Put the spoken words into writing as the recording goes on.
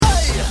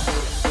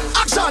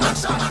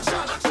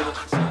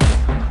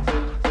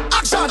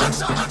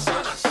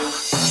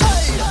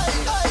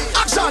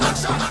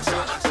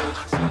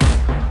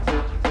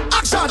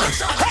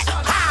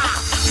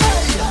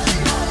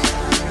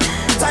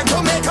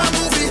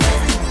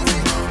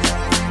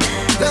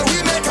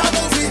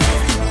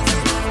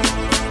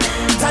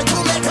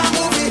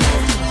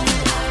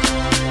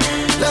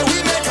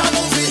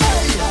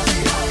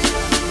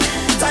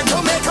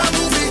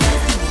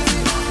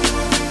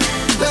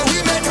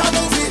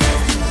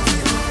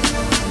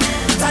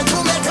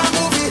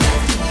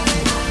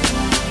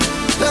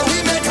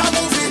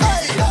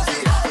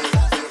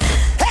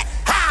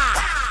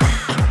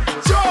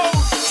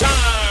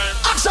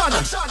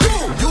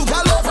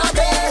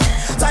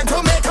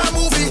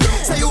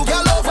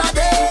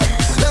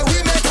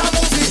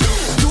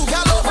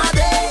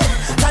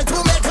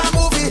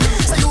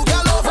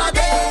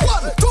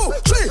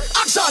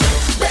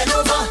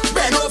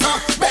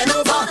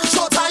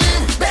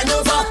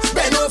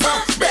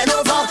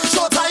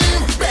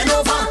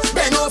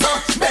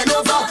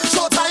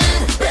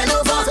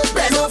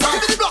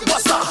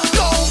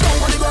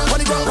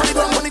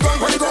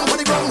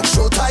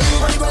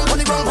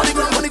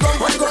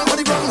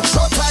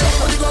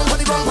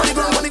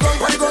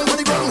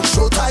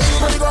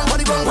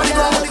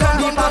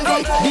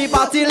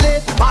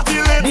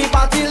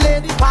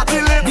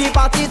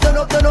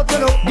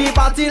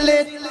party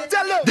lit.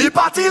 The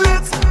party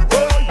lit.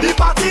 The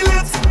party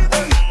lit.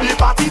 The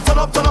party turn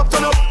up, turn up,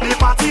 turn up. The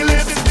party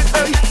lit.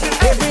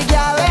 Every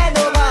girl and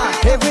over.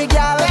 Every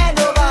girl and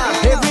over.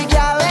 Every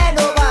girl and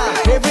over.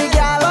 Every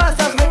girl wants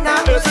to spin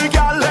now. Every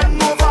girl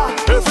and over.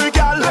 Every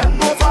girl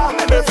and over.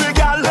 Every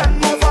girl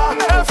and over.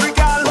 Every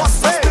girl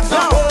wants to spin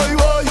now.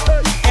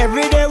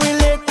 Every day we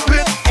lit.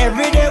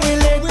 Every day we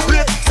lit.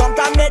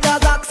 Sometimes they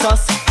does ask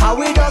us how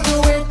we don't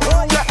do it.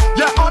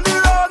 Yeah, on the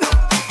road,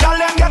 girl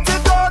them get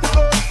it done.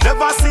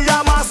 Never see a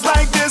mass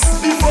like this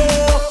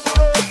before.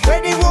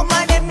 When the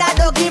woman them not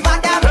don't give a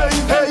damn.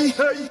 Hey,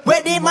 hey,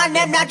 When the man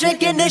them not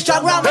drinking the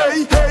strong rum.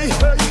 hey, hey.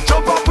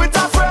 Jump up with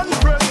a friend,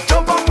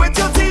 jump up with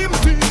your team,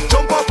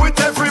 jump up with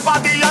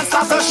everybody and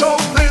start a show.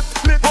 Lit,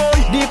 lit, boy.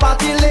 The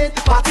party lit.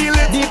 Party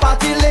lit, The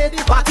party lit.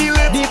 party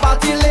lit, The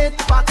party lit.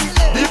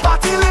 the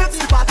party lit,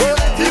 the party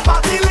lit, the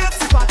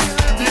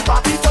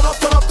party turn up,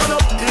 turn up, turn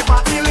up. The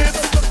party lit,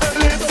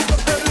 lit,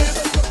 lit.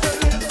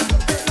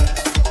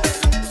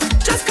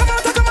 Just come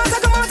out and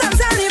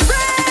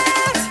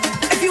celebrate.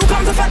 If you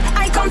come to fat,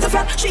 I come to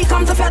fat, she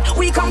come to fat,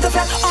 we come to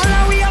fat. All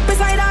are we up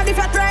beside all the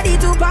fat, ready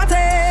to party.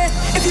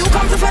 If you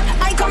come to fat,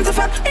 I come to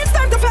fat, it's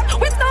time to fat,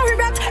 with no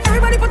regret.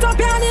 Everybody put up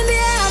your hand in the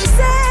air and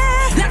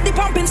say, let the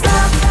pumping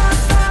start.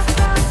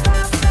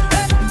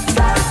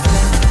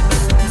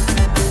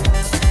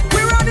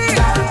 We're ready.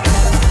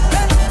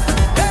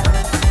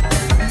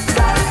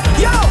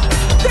 Yo,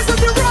 this is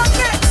the rock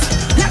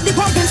next. Let the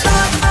pumping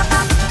start.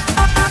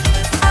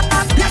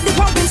 Let the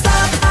pumping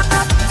start.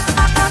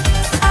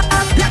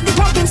 Let the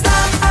pumping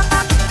start.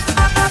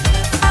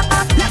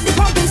 Let the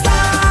pumping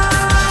start.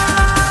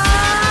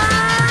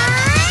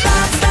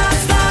 Start.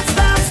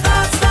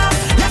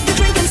 Let the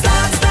drinking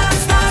start.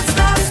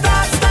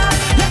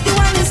 Let the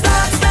whining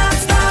start.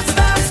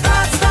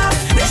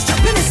 This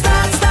jumping is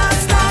start.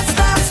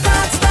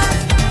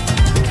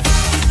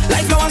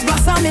 Like flowers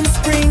blossom in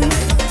spring.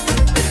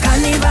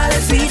 Carnival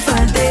is sweet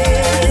for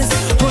days.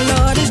 Oh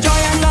Lord, it's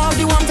joy and love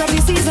the warmth of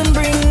the season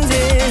brings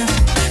it.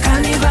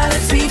 Carnival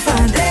is sweet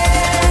for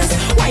days.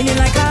 Whining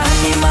like an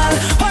animal.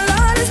 Oh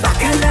Lord, it's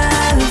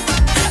bacchanal.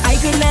 I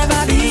could never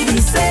be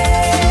the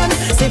same.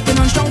 Sipping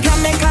on strong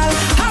chemical.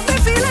 Have me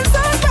feeling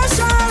so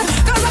special.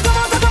 Cause I come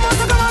out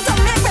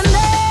and make me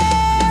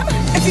name.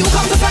 If you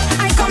come to fat,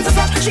 I come to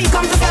fat. She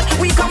come to fat,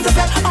 we come to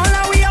fat. All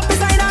are we up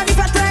beside all the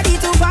fat, ready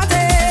to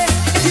party.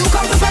 If you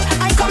come to fat,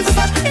 I come to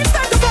fat. It's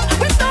time to fat,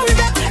 with no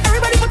regret.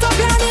 Everybody put up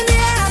your hand in the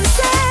air and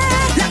say,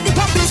 let the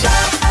pumping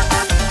start.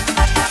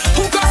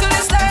 Who goes to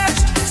the stage?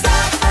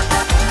 Start.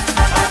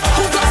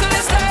 Who goes to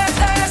the stage?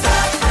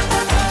 Start.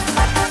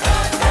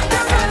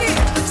 Get ready.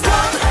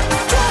 Start.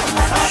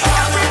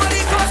 Everybody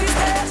goes to the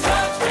stage.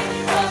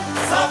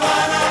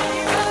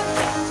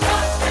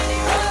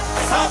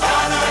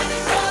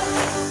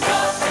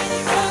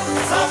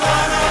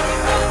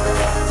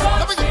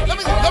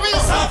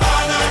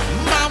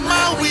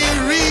 Mama, we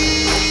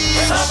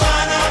reach.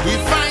 We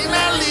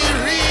finally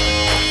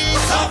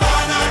reach.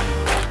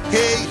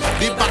 Hey,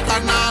 the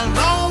bacchanal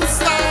now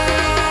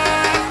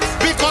start.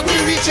 Because we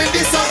reaching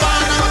the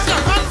savannah. Put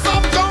your hands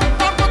up,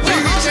 jump up, put your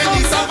hands up,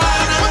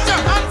 savannah. Put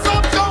your hands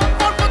up,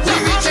 jump up, put your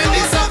hands up,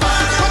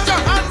 savannah. Put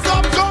your hands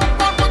up,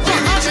 jump up, put your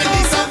hands up,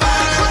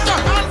 savannah. Put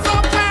your hands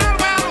up, well.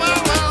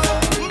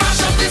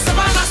 Mash up the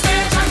savannah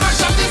stage and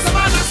mash up the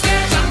savannah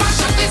stage and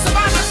mash up the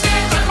savannah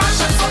stage and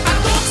mash up so that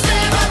don't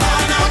stay.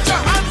 Put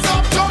your hands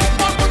up,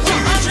 jump up, put your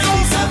hands up,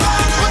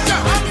 savannah. Put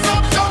your hands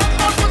up,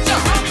 jump up, put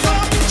your hands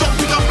up. Jump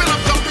it up, jump it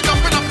up,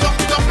 jump it up, jump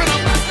it up, jump it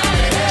up.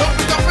 Jump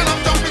it up, jump it up,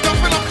 jump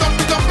it up, jump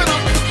it up, jump it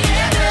up.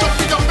 Jump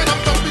it up, jump it up,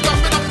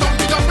 jump it up,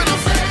 jump it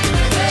up.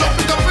 Jump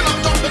it up, jump it up,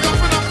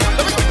 jump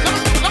it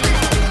up. Let me.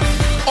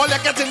 All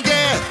you're getting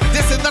there,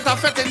 this is not a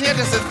fete in here,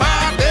 this is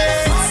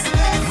madness.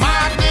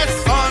 Madness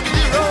on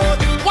the road.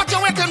 What you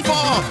waiting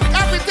for?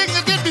 Everything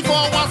you did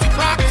before was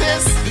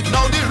practice.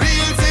 Now the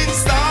real thing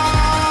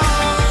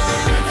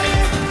starts.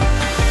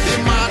 The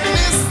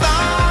madness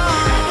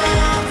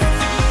starts.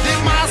 The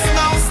mass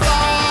now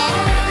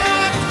starts.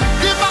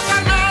 The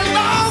bacchanal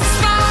now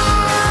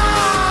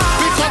starts.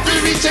 Because we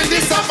reaching the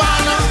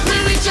savannah. We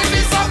reaching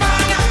the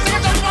savannah. They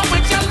just walk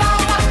with your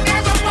llama. They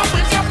just walk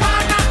with your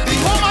partner. The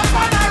home of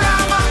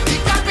panorama. The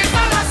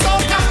capital of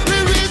soca. We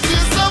reach the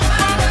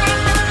savannah.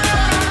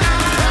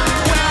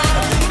 Well,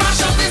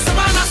 mash up the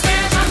savannah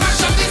stage and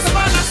mash up the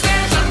savannah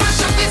stage and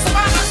mash up the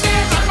savannah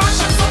stage and mash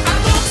up so that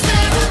don't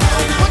stay.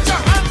 Put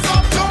your hands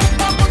up,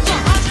 jump up, put your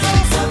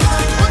hands up.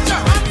 Put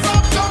your hands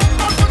up,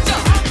 jump up, put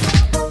your hands up.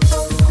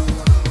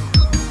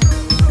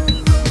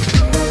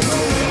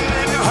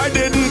 I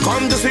didn't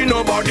come to see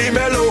nobody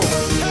mellow.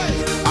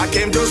 I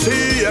came to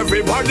see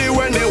everybody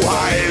when they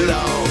wild.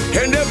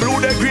 In the blue,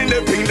 the green,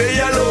 the pink, the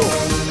yellow.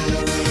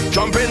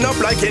 Jumping up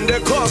like in the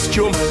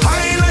costume.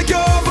 High like you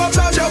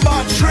overcharge your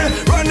battery.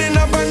 Running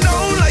up and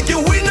down like you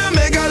win a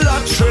mega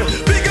lottery.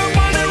 Big up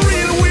on the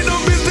real, we do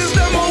business,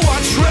 them a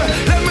watch me.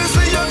 Let me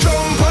see you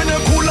jump on the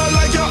cooler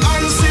like your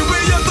auntie. We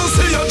here to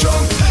see you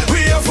jump.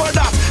 We here for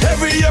that,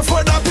 every year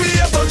for that, we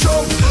here to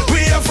jump.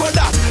 We here for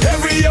that,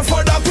 every year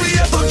for that, we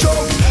here to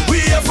jump. We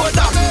here for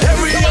that,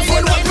 every year for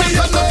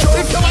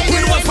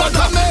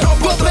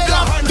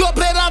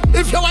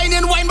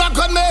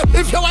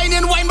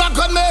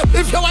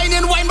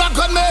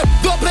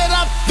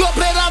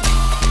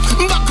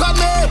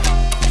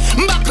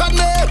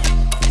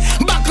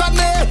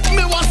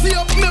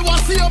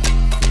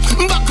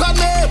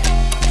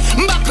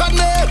back on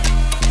me.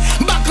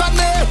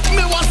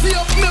 Me want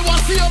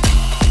see you.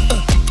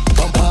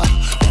 Bumper,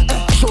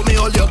 show me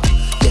all your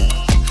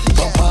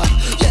bumper.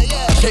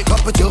 Shake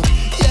up with you.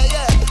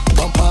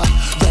 Bumper,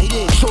 right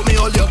in. Show me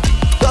all your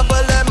double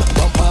M.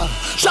 Bumper.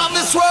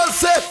 Travis World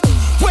say,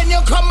 when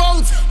you come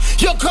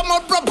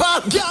out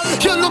proper.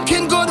 You're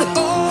looking good.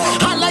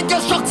 I like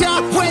your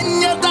structure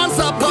when you dance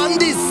up on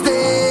this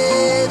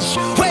stage.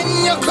 When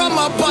you come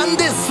up on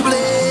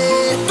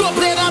display. Go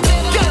play that,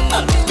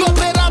 girl. Go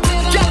play that,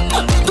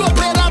 girl. Go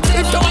play that.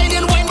 If you're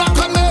whining, wine back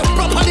on me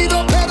properly.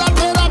 Go play that.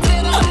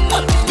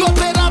 Go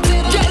play that,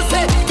 girl.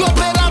 Say, go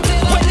play that.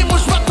 When you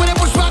push back, girl.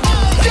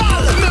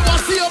 Me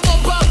want see your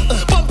bumper.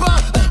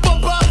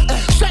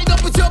 Shine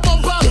up with your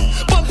bumper.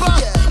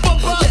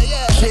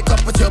 Shake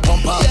up with your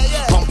bumper.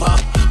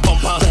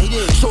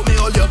 Show me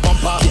all your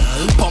bumper.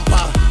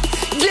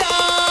 Yeah,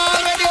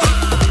 ready.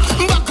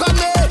 Back on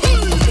me.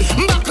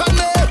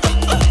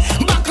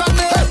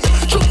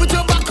 Shoot with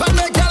your back on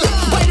me, girl.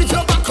 Why did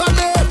your back on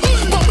me?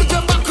 Bump with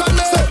your back on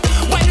me.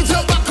 Why did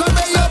your back on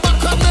me? Your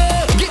back on me.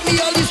 Give me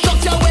all the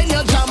structure when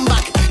you jump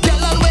back,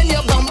 girl, and when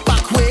you bump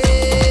back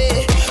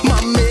way,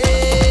 mommy.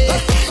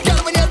 Girl,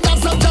 when you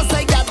dance up just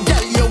like that,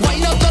 girl, you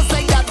wind up just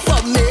like that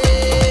for me.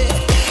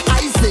 I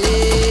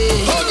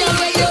say, oh girl,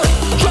 when you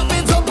drop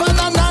it up and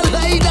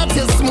lie that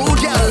you smooth,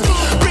 girl.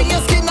 Bring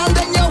your skin and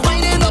then you're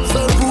winding up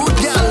so good,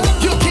 girl.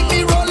 You keep me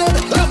rolling,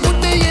 you put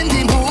me in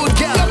the mood,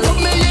 girl.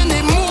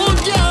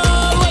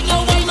 When you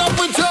wind up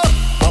with your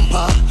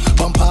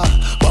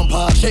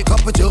bumper, shake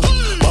up with your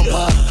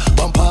bumper,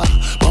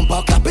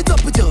 clap it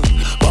up with your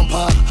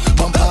bumper,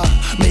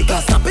 make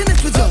a snap in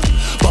it with your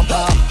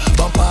bumper,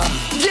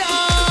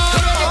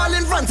 yeah. All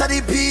in front of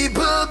the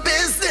people,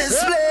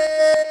 business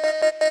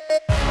play.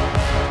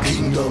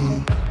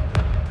 Kingdom.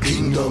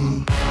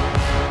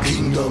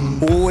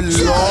 Oh Lord.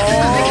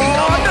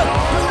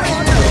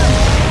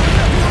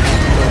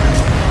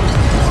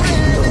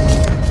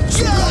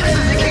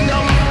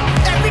 Kingdom.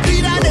 Every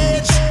beat and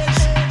age.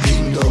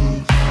 Kingdom.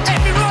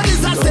 Every road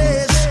is a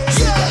stage.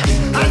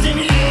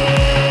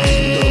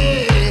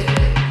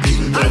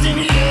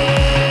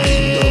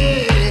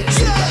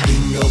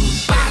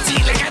 Party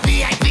like a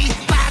VIP.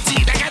 Party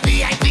like a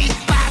VIP.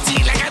 Party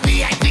like a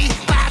VIP.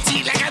 Party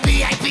like a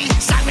VIP.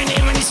 Stop me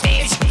there on the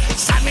stage.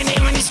 Stop me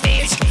there on the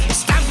stage.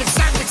 Stop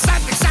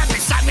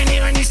me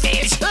there on the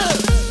stage.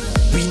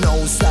 We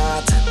now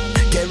start,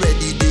 get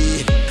ready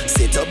day.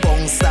 Set a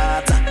bong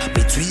start,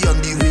 between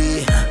on the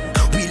way.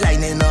 We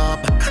lining up,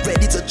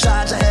 ready to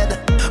charge ahead.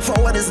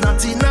 Forward is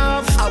not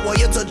enough, I want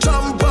you to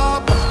jump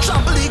up.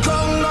 Trample the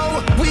ground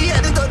now, we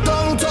heading to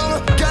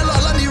downtown. Girl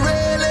all on the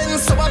railing,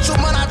 so much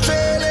woman are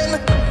trailing.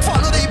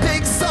 Follow the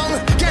big song,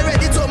 get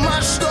ready to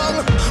mash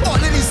down.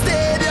 All in the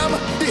stadium,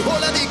 the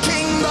whole of the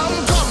kingdom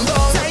come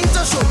down. Time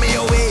to show me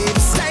your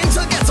waves, time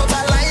to get out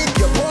of line.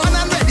 You're born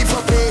and ready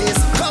for pace.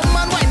 Come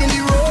and wind in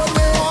the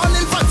roadway, all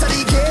in front of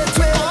the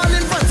gateway, all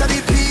in front of the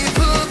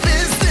people,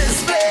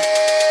 business play.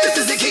 This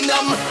is the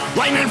kingdom.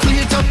 Wine and free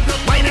it up.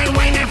 Wine and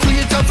free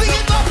it up. Free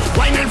it up.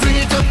 Wine and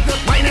free it up.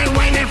 Wine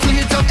and free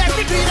it up.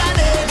 Every beat and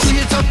age. Free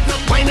it up.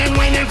 Wine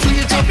and free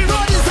it up. Every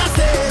road is a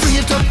stage.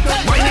 Free it up.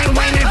 Wine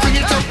and free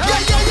it up.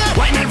 Yeah.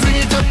 Wine and free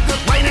it up.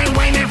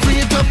 Wine and free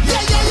it up.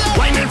 Yeah.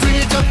 Wine and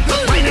free it up.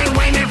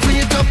 Wine and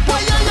free it up.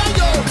 Why,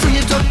 yo. Free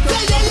it up.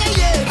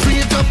 Yeah. Free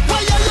it up.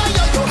 Why, yo.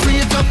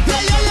 Free it up.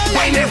 Yeah.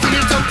 Wine and free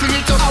it up. Free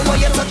it up. I want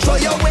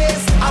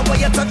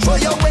you to throw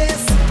your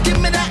waist. Give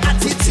me that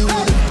attitude.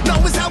 Now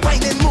it's a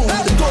whining mood.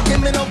 Don't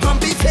give me no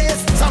grumpy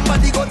face.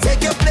 Somebody go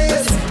take your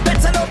place.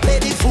 Better not play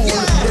the fool.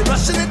 They're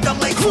rushing it down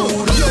like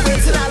food. You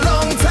waited a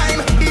long time.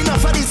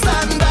 Enough of the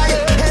standby.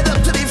 Head up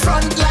to the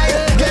front line.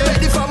 Get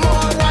ready for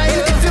more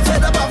wine. If you're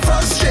fed up of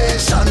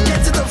frustration,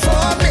 get to the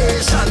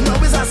formation. Now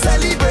it's a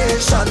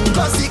celebration.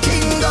 Cause the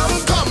kingdom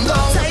come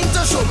down. Time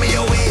to show me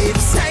your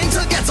waves. Time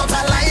to get out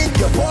of line.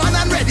 You're born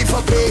and ready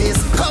for pace.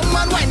 Come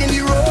and wine in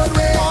the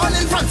roadway. All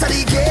in front of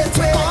the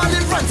gateway. All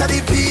in front of the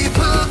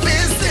people.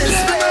 Business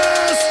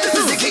place. This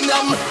is the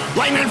kingdom.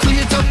 Wine and free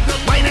it up.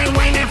 Wine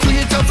and free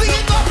it up. Free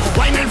it up.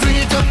 Wine and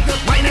free it up.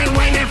 Wine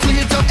and free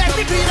it up.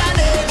 Every beat and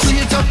age.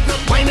 Free it up.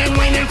 Wine and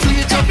free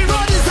it up. Every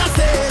road is a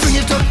stage. Free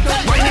it up.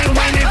 Wine and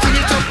free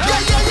it up.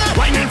 Yeah.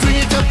 Wine and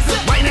free it up.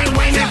 Wine and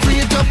free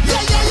it up.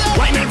 Yeah.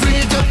 Wine and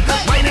free it up.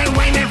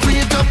 Wine and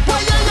free it up.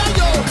 Why,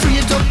 yo. Free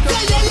it up.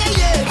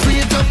 Yeah. Free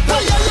it up.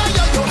 Why, yo.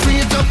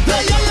 Free it up.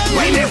 Yeah.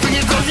 Wine and free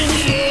it up.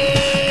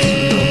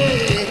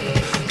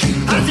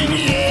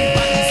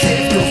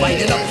 Safe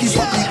providing up the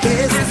public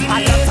pace.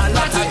 I got a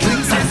lot of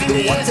drinks and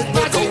don't want it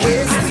but to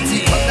waste.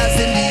 See colors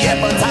in the air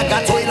but I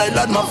got oil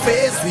on my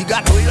face. We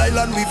got oil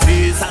on we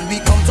face and we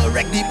come to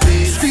wreck the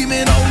place.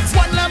 Screaming out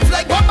one lamp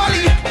like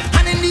Bobali.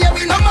 And in the air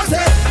we number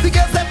say the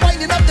girls they're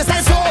winding up the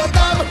size so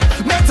dumb.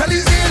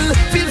 Mentally ill,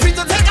 feel free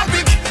to take a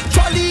pic.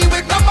 Trolley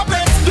with number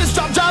plates. This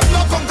job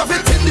no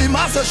counterfeit in the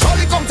master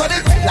surely come to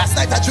this. Last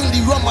night I drink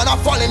the rum and I'm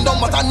falling down,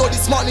 but I know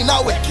this morning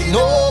I'm waking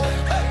up.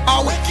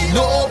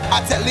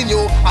 I'm telling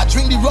you, I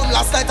drink the rum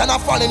last night and I'm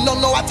falling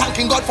down. Now I'm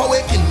thanking God for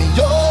waking me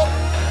up.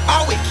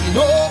 are waking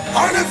up.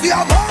 And if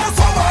you're mass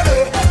over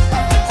there,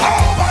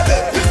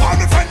 if all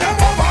the friend them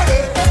over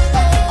there,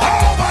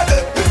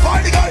 if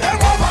all the girl them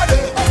over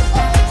there,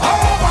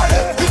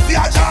 if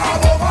you're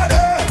job over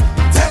there,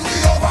 tell me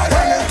over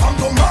there. Come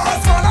to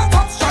mass, man, a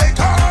top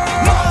striker.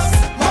 Mass,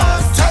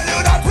 tell you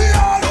that we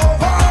all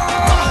over.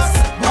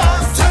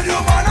 Mass, tell you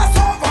man a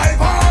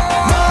survivor.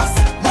 Mass,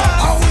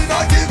 and we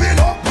not giving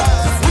up.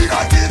 We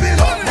not giving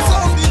up.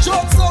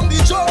 Some be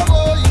joke,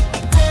 boy.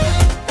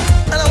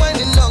 And I'm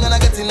winding down and I'm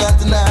getting on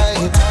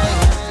tonight.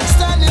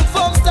 Standing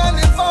firm,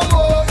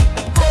 boy.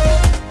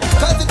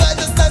 Cause the guy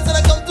just stands and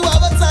I come to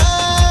have a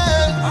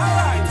time.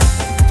 Alright,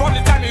 from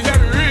the time you hear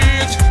we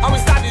reach, and we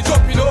started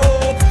jumping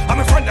up, and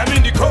my friend them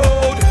in the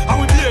crowd,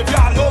 and we behavior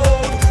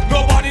alone.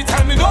 Nobody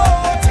tell me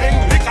nothing,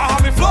 liquor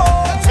have me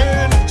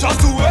floating, just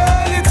do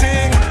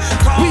anything.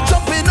 We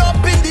jumping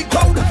up in the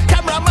crowd,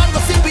 cameraman go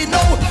see we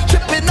know.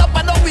 Tripping up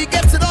and now we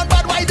getting on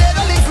bad, why they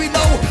don't leave we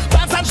know.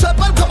 Pants and shirt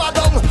will cover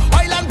down,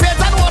 oil and paint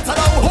and water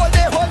down. Hold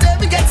day,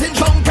 we getting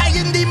drunk, I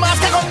in the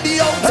mask, I come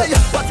the out. Hey,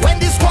 but when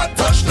the squad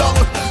touch down,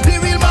 the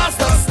real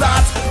master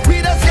start.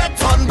 We just get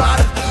on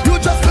bad, you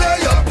just play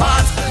your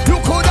part. You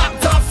could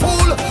act a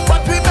fool,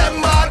 but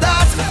remember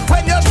that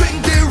when you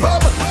drink the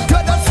rum, you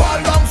just fall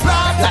down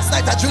flat. Last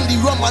night I drink the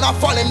rum and I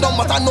falling down,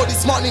 but I know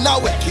this morning I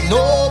waking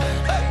up.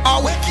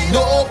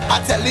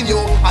 I'm telling you,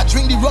 I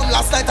drink the rum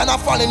last night and I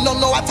falling down.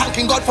 Now I'm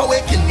thanking God for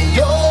waking me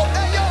up.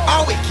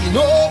 I'm waking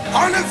up.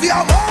 And if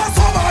you're mass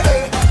over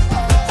there,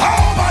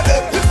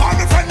 if all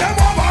the friend them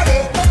over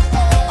there,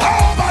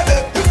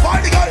 if all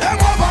the girl them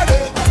over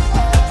there,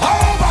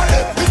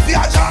 if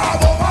you're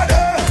job over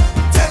there,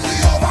 tell me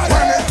over there.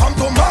 When it come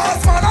to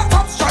mass, man, a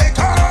top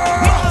striker.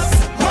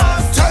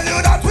 Mass, tell you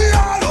that we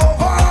all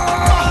over.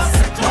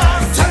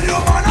 Tell you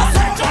man a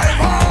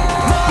survivor.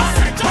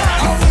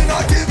 And we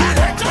not giving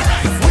up.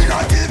 We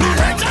not giving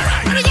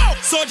up.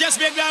 So just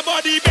make that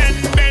body bend,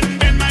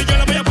 my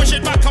girl, but you push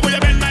it back, how you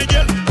bend, my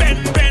girl.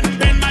 Bend,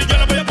 my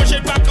girl, but you push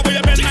it back, how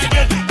you bend, my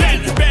girl.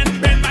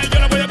 Bend, my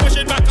girl, but you push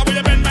it back, how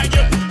you bend, my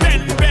girl.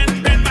 Bend,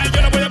 my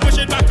girl, but you push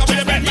it back, how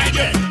you bend, my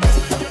girl.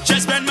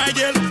 Just bend, my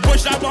girl,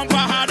 push that bumper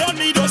hard, don't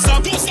need no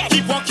stop.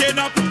 Keep walking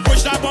up,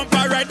 push that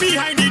bumper right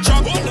behind the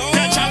truck.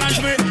 Then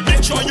challenge me,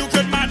 make sure you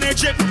can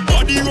manage it.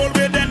 Body roll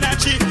with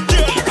energy.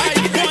 Girl, I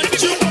want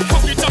you.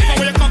 Cock it up,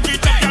 how you cock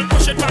it up, girl,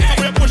 push it back, how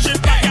you push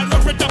it back, girl,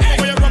 rough it up,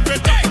 how you rough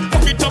it up.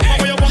 Cock it up,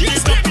 how you walk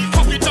it up.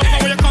 Cock it up,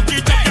 how you cock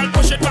it up, girl,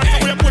 push it back,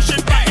 how you push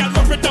it back, girl,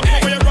 rough it up,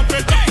 how you rough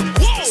it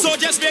up. So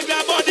just make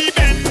that body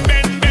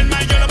bend,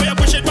 my girl, how you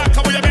push it back,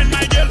 how you bend,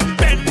 my girl.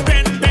 Bend,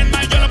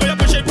 my girl, how you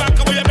push it back,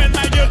 how you bend,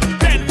 my girl.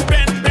 Bend,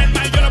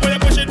 my girl, how you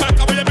push it back,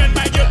 how you bend,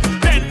 my girl.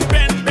 Bend,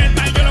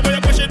 my girl, how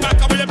you push it back,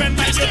 how you bend,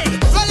 my girl.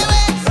 Roll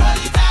away, roll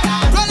away,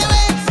 roll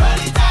away,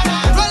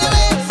 roll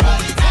away,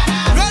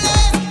 roll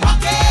away,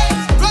 okay,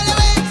 roll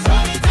away,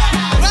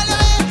 roll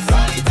away,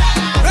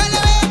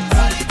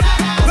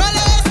 roll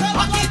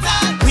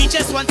away. We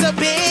just want to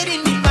bathe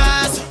in the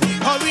mass.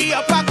 Hurry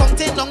up, I'm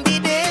counting down the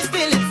days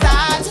till it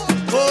starts.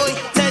 Boy,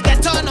 to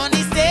get on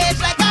the stage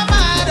like a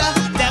mother.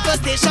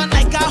 Devastation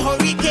like a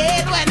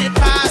hurricane when it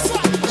pass.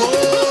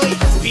 Boy,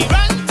 we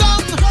run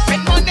down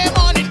when Monday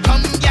morning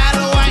come, gal,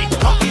 wine.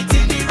 Cock it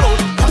in the road,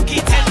 cock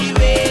it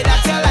anyway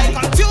that you like.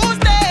 On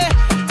Tuesday,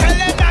 tell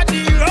them that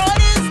the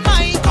road is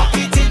mine. Cock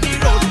it in the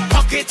road,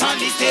 cock it on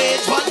the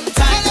stage one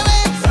time.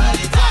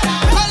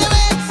 Roll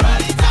away, roll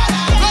away,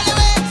 roll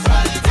away,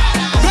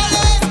 roll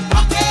away,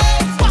 okay,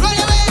 roll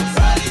away,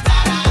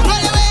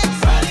 roll away, roll away,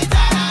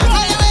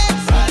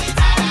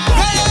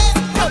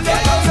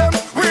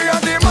 We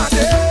are the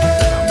maddest.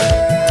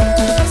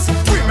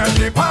 We make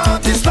the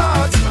party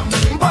start.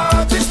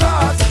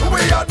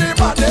 We are the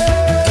maddest.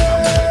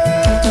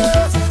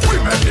 We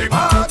make the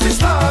party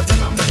start.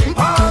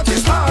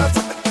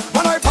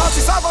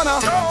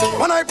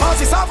 When I pass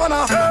the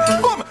savannah,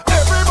 boom,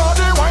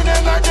 everybody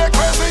whining like they're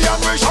crazy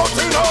and we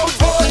shouting out,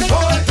 boy,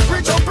 boy. We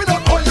jumping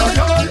up, oi, oi,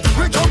 oi.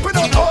 We jumping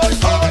up, oi,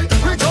 oi.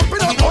 We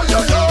jumping up, oi,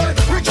 oi, oi.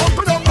 We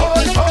jumping up,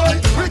 oi, oi.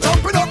 We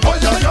jumping up, oi,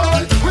 oi,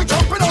 oi. We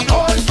jumping up,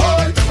 oi,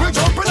 oi. We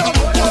jumping up,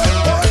 oi,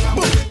 oi.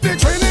 Boom, the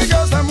trainee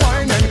girls them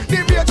whining, the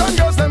Bajan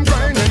girls them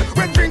grinding,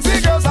 with Vincy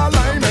girls are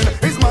liming.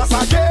 It's mass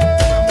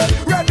again,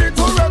 ready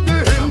to rev the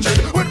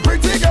engine, with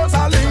pretty girls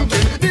are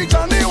linking, the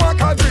Johnny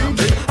Walker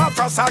drinking,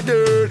 after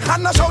again,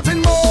 and a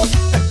shouting more.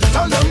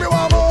 Tell them we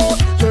want more.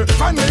 Yeah,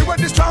 find me with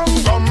the strong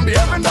rum, the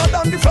heaven down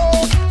on the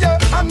floor. Yeah,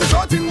 and the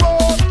shouting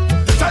more.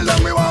 Tell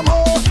them we want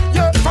more.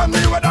 Yeah, find me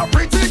with a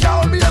pretty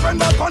girl, the heaven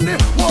down on the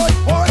boy.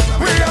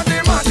 We are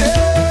the maddest.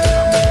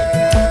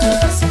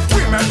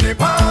 We make the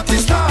party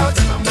start.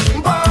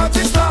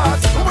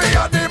 We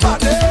are the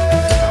maddest.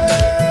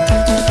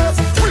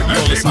 We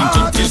make the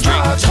party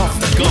start.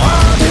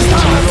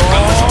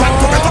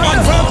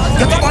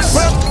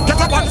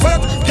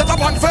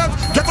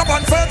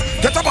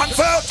 Get up on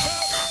foot.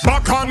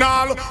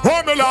 Bacchanal,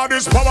 oh my Lord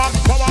is power.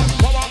 Oh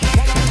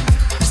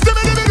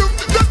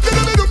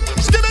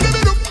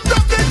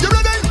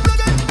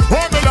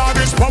my Lord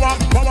is power.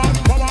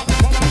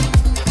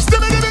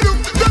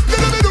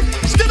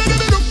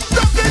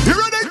 You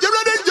ready?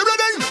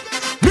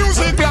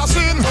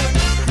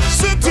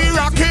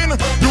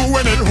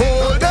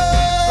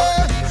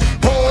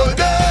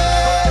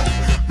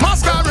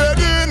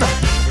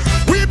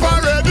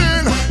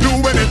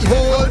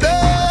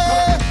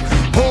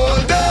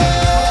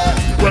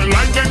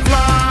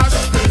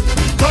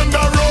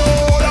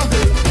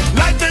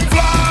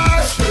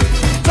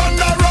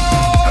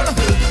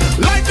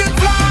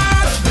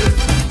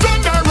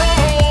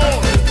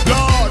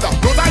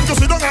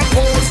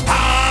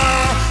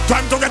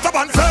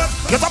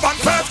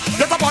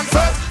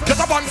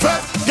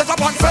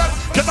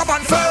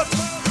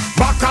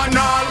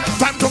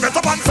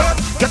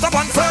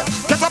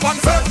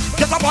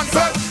 up and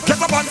say,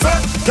 get up and say,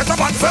 get up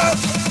and say.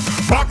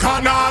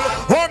 Bacchanal,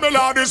 oh my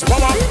Lord is power,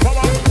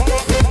 power, power,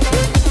 power,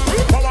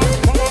 power,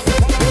 power, power,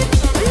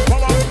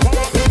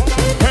 power.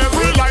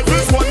 Every life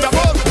is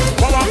wonderful.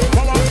 Power,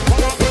 power,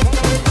 power,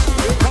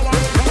 power, power.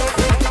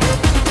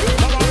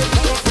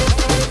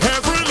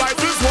 Every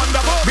life is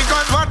wonderful.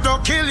 Because what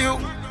don't kill you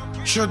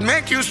should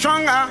make you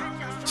stronger.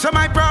 So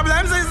my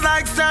problems is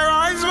like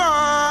steroids, boy.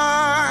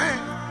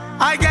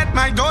 I get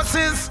my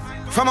doses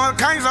from all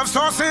kinds of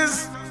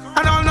sources,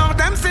 and all of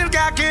them still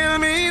can't kill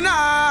me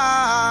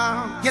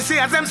now. You see,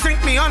 as them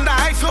sink me under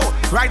high flow,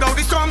 ride out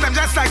the storm, them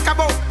just like a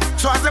boat.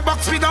 So as the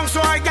box me down,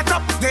 so I get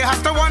up. They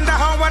have to wonder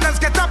how others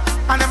get up.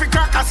 And every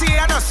crack I see,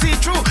 I just see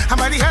through. And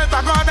by the help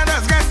of God, I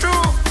just get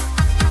through.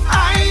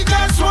 I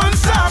just won't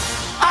stop.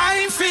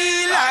 I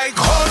feel like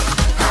Hulk.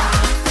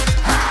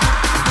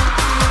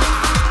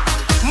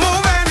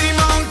 Move any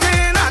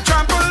mountain, I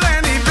trample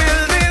any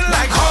building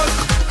like Hulk.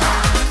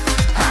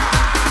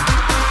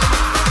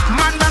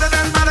 Man better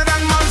than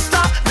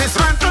monster.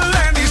 Dismantle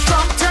any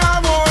structure,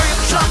 boy.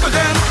 Trample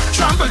them,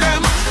 trample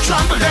them,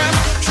 trample them,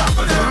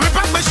 trample them. Rip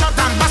up my shot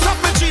and bust up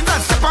my jeans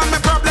and step on my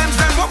problems.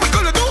 Then what we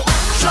gonna do?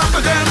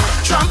 Trample them,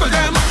 trample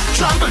them,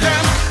 trample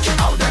them.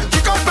 Kick out them,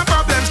 kick out my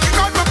problems, kick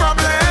out my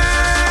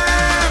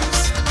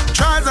problems.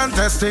 Trials and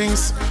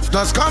testings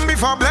does come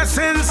before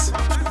blessings,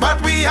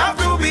 but we have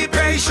to be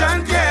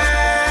patient,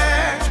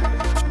 yeah.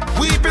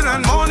 Weeping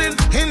and mourning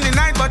in the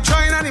night, but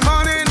joy in the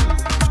morning.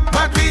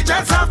 But we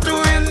just have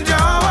to endure.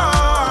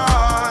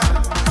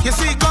 You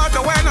see, God,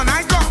 the way no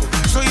night come,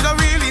 so you don't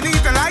really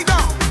need to lie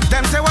down.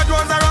 Them say what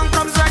was wrong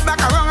comes right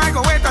back around. I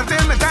go wait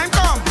until my time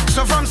come.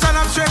 So from sun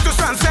up straight to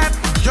sunset,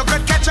 you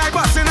could catch I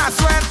bust in a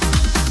sweat.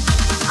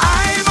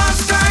 I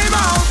must climb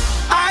out.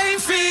 I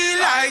feel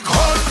like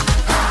Hulk.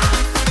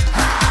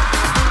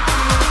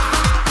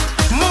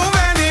 Move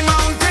any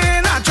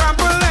mountain, I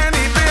trample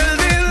any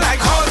building like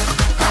Hulk.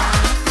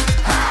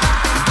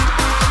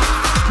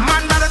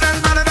 Man better than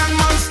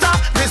monster.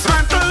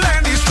 Dismantle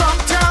any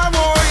structure,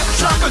 boy.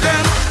 Trample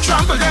them,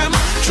 trample them,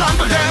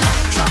 trample them,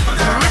 trample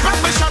them. Rip up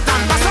my shot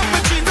and bust up my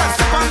jeans and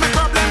step on my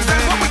problems.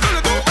 Then what we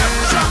gonna do?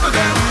 Trample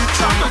them,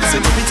 trample them,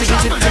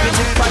 trample them.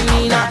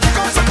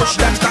 Push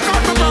that back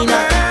on Nina.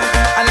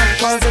 And I'm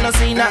causing a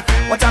scene.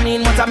 What I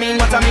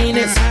mean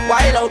is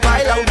wild out,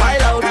 wild out,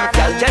 wild out.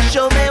 Girl, just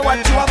show me what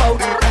you about.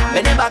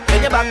 Bend your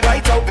back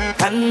right out.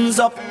 Hands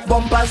up,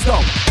 bumpers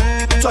down.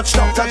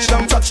 Touchdown,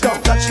 touchdown,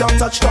 touchdown, touchdown,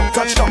 touchdown,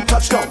 touchdown,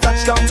 touchdown,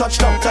 touchdown,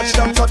 touchdown,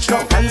 touchdown,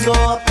 touchdown. Hands go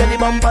up, then the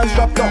bumpers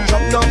drop down,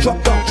 drop down,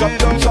 drop down, drop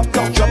down, drop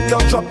down, drop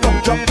down, drop down,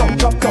 drop down,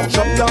 drop down,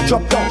 drop down,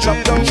 drop down, drop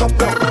down, drop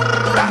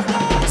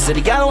down. So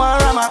the girl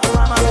want rama.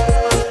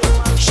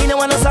 She don't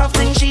want no soft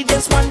thing, she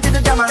just wanted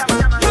a drama.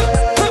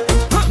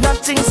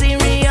 Nothing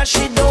serious,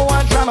 she don't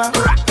want drama.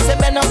 Say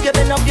bend up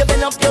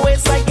your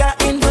waist like an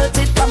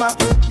inverted comma.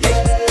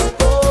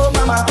 Oh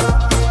mama,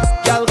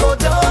 girl go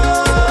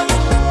down,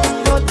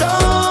 go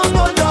down,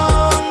 go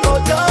down, go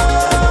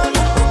down.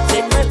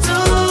 Take me to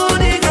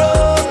the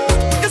ground.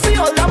 You see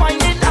all the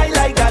winding, I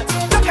like that.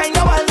 The kind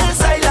of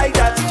wildness, I like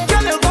that.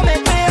 Girl, you come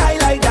make me, I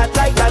like that,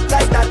 like that,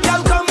 like that.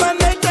 Girl, come and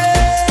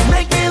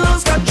make me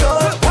lose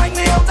control. Wind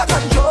me out of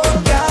control.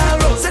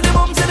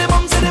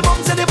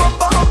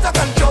 Out of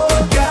control,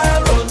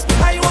 girl.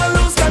 I want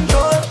lose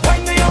control.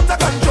 Wind me out of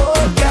control,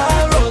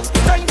 girl.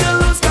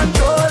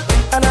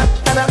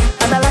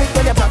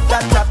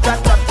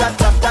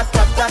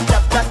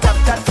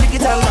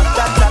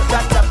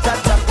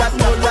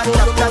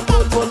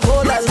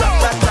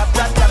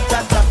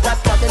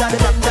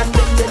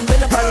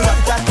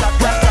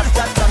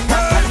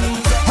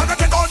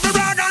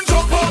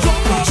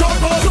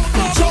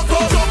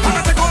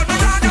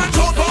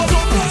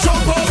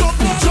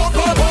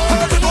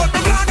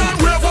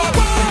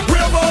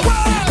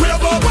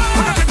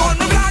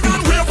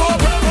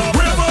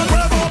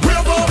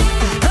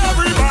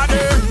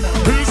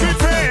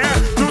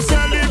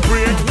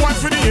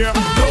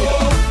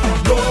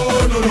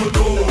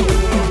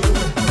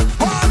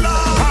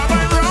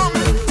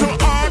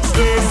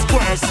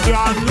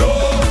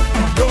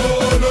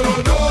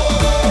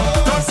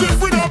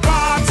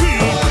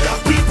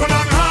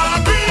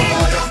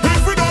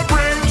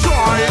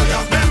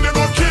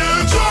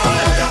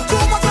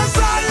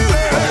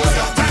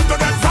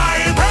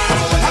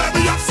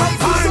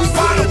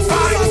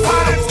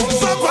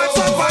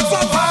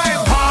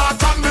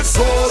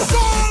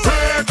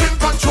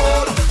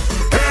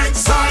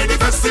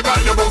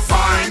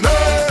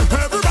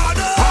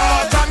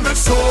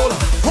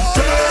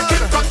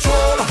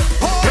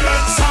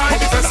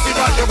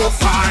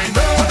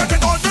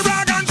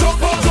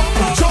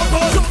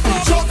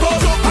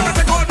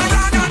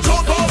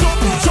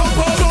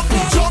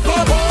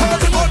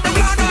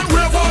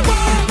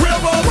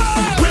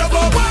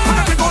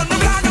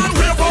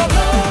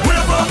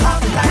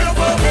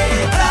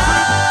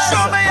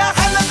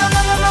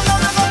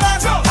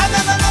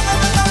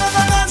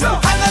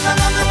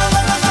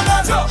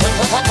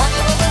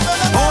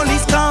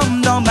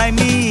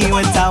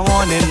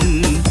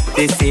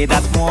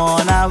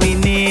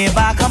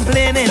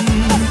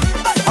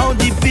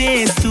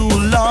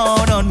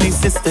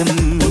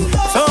 system.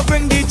 So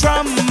bring the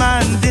drum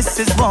and this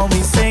is what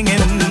we singing.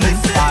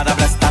 Father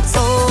bless that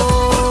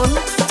soul,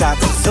 that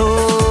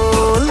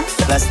soul.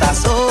 Bless that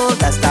soul,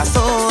 bless that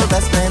soul,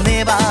 bless my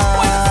neighbor.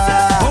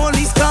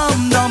 Police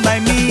come down by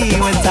me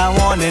without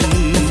warning.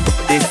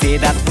 They say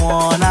that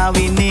one are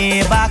we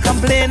neighbor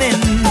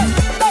complaining.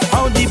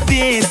 How the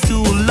bass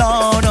too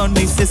loud on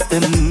the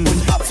system.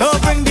 So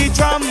bring the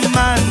drum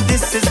and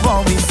this is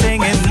what we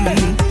singing.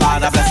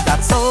 Father bless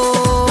that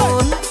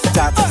soul,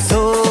 that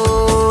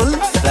soul.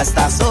 Bless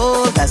that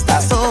soul, bless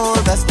that soul,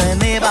 bless my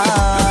neighbor.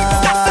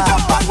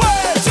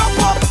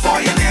 Jump up for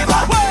your neighbor.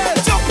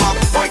 Jump up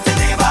for your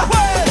neighbor.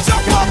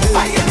 Jump up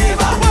for your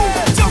neighbor.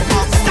 Jump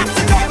up, stop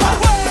the neighbor.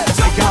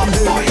 Jump up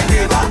for your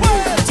neighbor.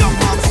 Jump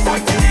up for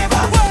your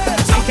neighbor.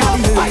 Jump up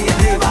for your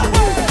neighbor.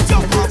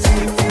 Jump up.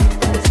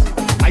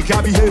 I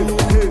can't be here.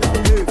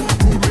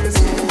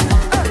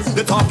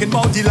 They're talking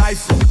about the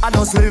life I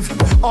just live,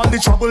 all the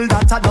trouble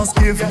that I just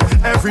give.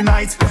 Every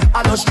night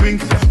I just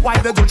drink. Why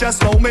they do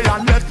just know me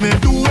and let me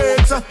do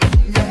it?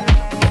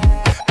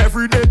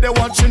 Every day they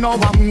watching how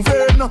I'm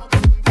moving,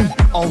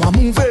 how I'm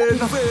moving.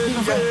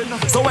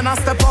 So when I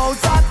step out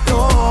that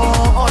door,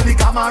 all the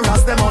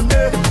cameras them on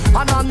me,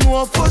 and I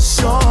know for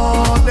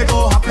sure they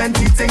go have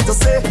plenty things to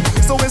say.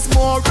 So it's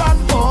more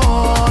and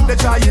more they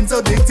trying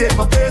to dictate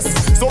my pace.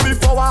 So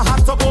before I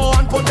have to go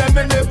and put them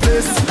in their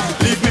place,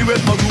 leave me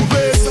with my rude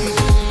ways.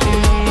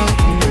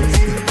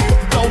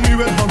 Down me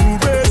with my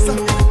rude ways.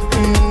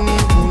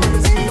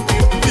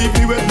 Leave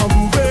me with my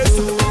rude ways.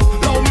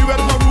 Down me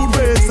with my rude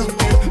ways.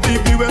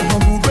 Leave me with my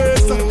rude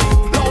ways.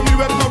 Down me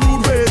with my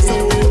rude ways.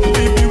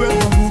 Leave me with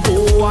my rude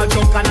ways. Oh, I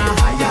jump and I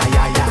high.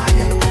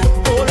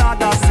 Oh,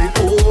 Lord, I say,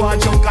 oh, I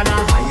jump and I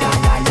high.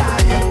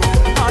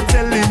 I'm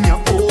telling you,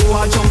 oh,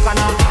 I jump and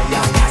I high.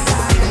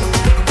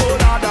 Oh,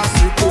 Lord, I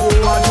say, oh,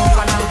 I jump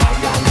and I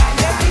high.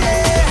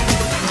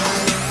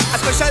 A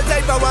special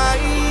type of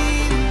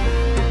wine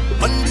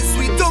on this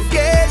sweet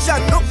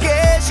occasion.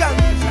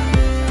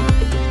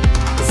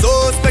 So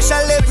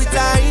special every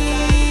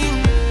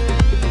time.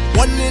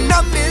 One in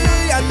a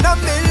million.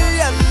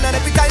 And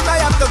every time I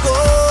have to go,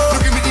 you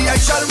give me the I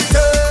shall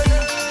return,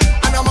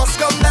 and I must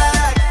come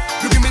back.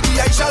 You give me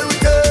the I shall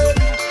return,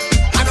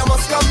 and I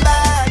must come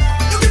back.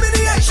 You give me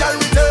the I shall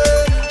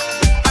return,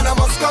 and I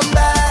must come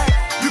back.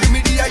 You give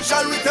me the I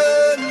shall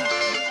return,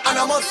 and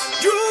I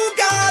must. You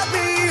got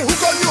me.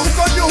 Hook on you, hook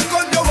on you, hook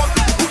on you up.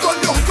 Hook on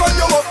you, hook on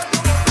you up.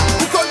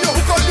 Hook on you,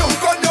 hook on you,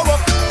 hook on you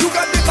up. You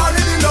got me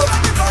falling in love.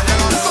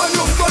 Hook on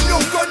you, hook on you,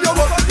 hook on you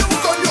up.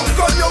 Hook on you, hook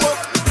on you up.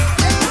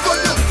 Hook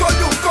on you, hook on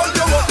you, hook on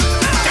you up.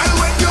 And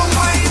when you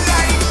whine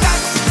like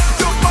that,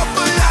 jump up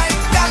like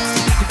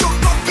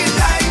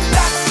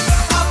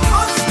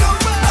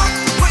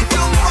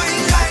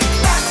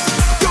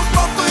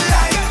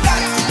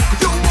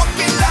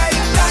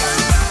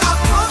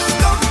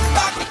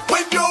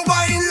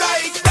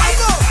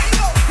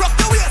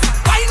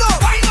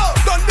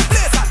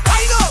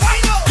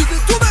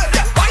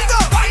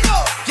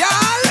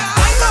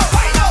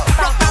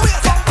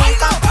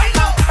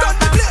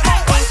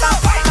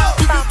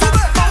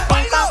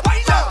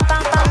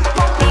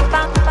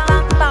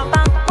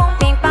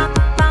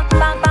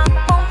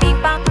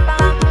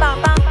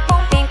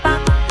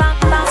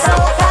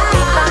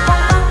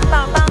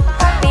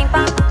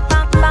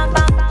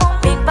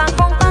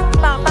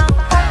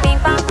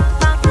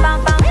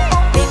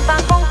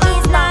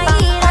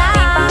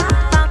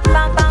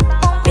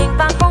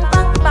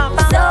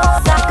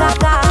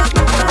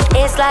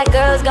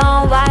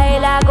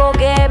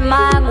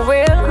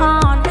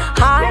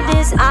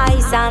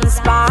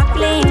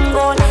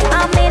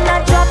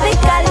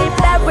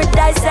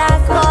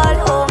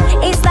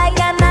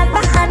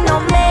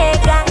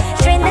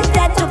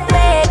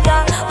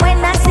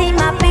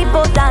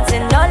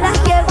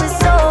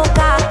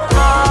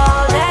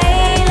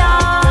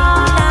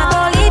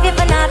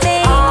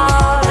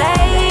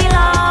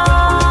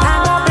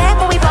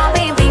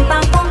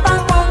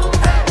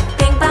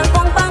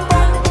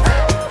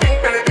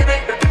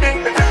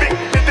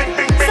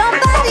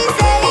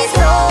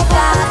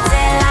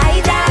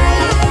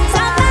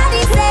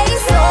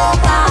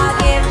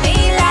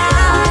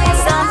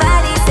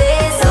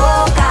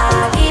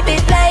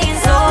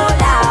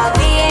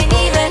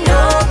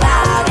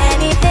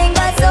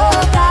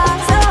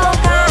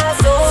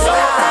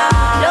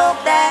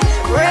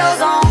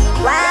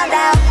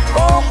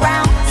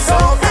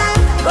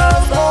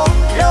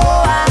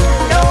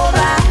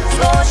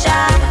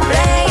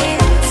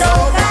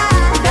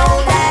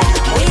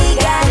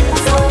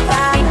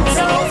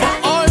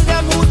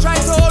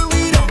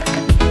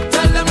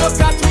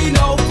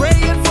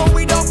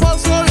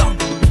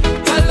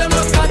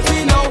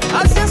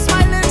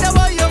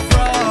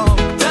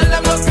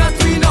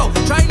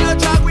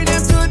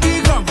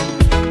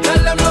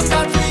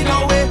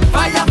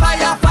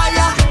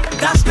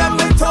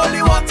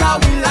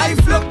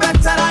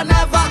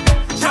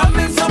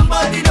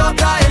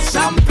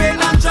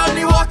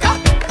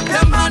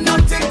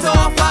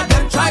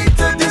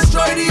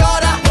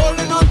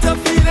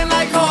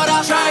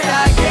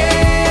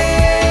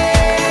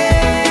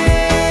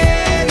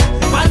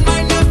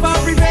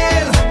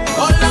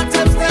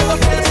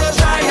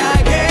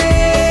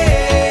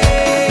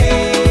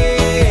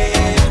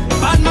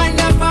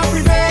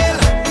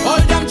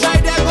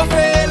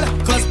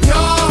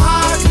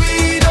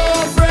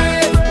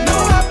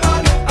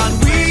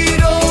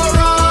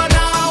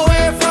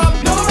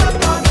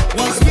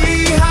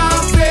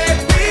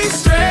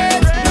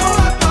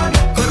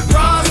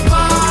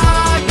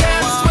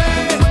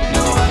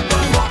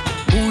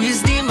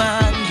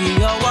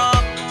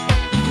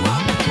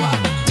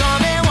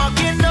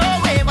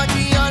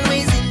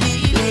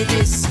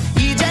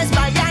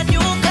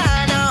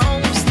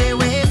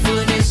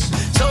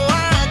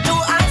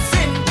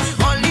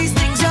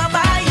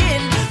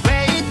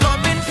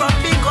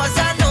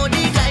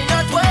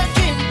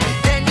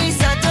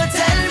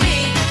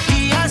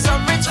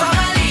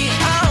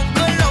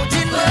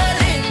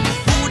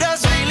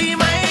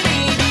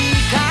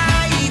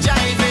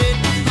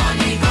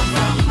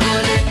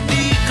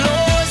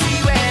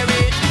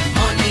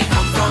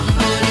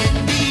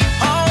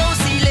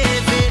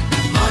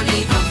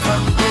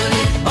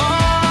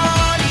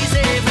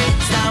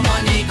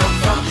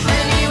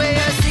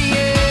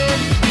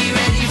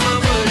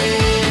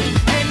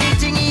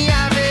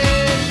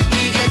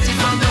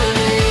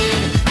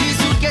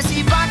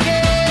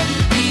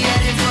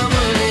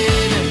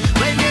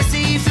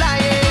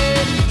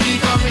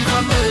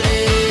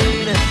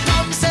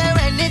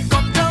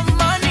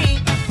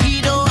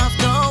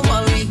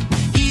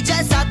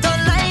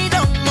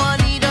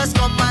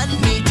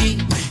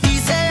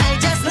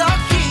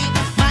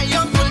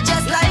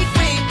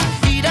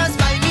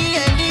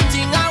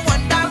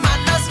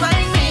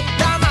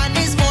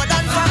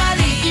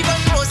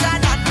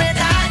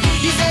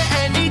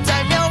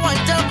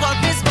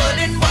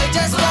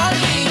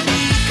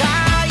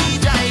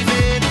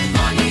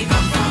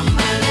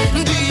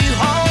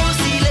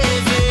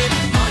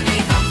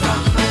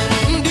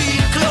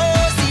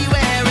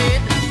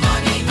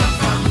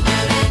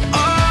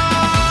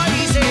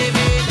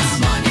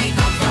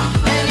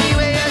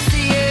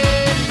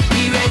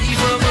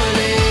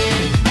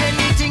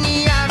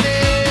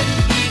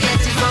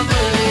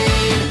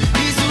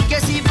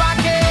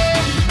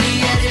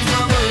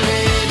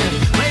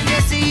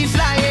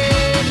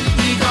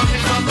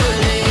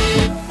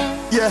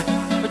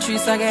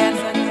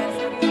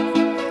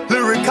again.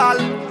 Lyrical,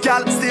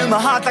 girl, steal my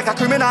heart like a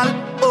criminal.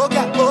 Oh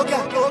God, oh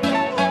God, oh God.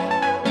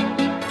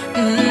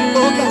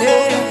 Oh God,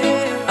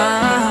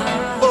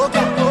 oh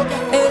God, oh God.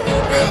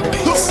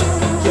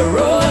 You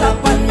roll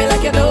up on me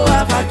like you don't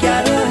have a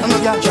girl.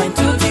 Join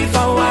 2 teeth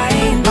for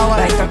wine,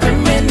 like a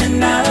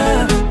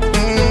criminal.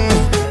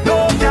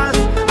 No girl,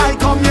 I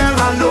come here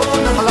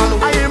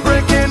alone. I ain't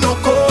breaking no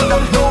code.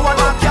 No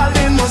other girl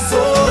in my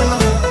soul.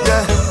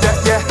 Yeah, yeah,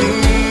 yeah.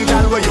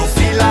 Girl, where you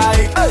feel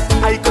like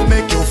I could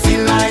make you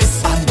feel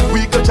nice, and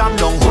we could jam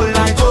long whole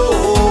night. Oh,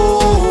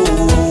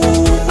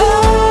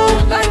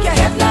 like your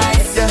head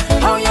nice. Yeah.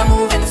 How you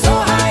moving so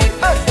high?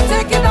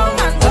 Take it down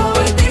and go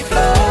with the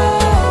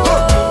flow.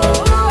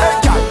 Hey,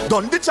 girl,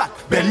 done the chat.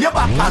 Bend your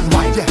back and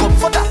wine. Yeah, come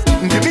for that.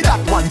 Give me that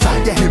one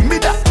time. Yeah, give me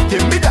that.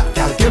 Give me that.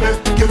 Girl, give me,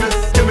 give me,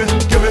 give me,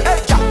 give me. Hey,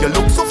 girl, you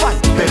look so fine.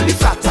 Belly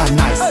flat and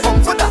nice.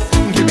 Come for that.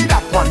 Give me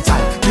that one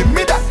time. Give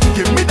me that.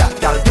 Give me that.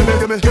 Girl, give me,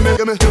 give me, give me,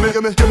 give me, give me,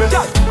 give me, give me.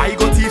 Girl, I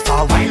go teeth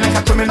for wine like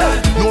a criminal.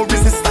 No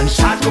resistance,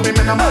 charge go be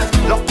minimal.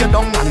 Lock you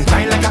down and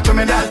grind like a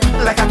criminal,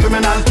 like a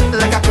criminal,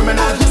 like a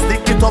criminal.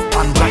 Stick it up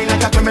and grind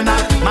like a criminal.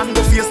 Man,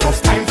 go face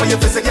tough time for your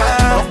physical.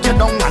 Lock you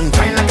down and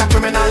grind like a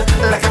criminal,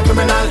 like a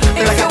criminal,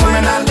 like a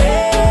criminal.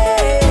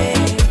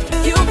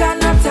 You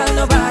cannot tell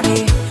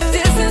nobody.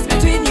 This is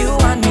between you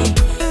and me.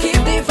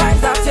 Keep the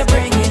vibes that you're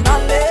bringing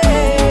on me.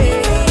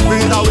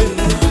 Bring it away.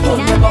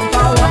 Hold your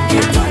bumper, walk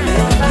it on me.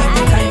 Keep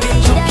the timing,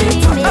 choke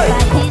it on me.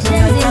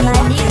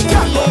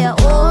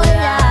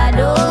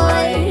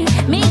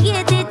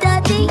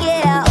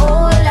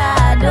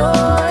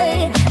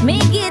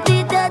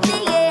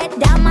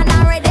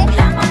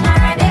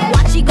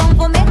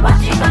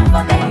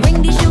 Bring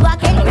the sugar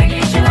cane, bring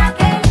the sugar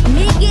cane.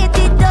 Me get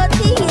it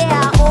dirty,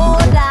 yeah. Oh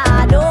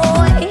Lord, oh,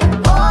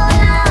 oh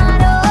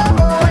Lord, oh,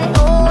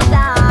 oh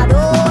Lord,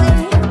 oh,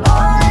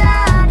 oh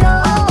Lord, oh.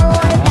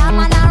 That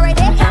man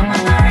already,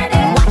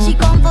 watch it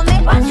come for me,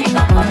 watch it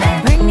come for me.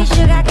 Bring the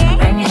sugar cane,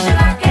 bring the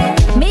sugar cane.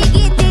 Me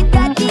get it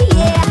dirty,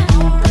 yeah.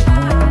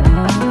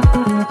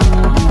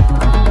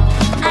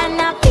 And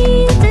I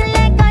feel to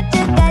let go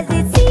to 'cause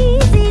it's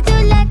easy to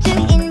let you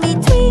in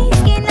between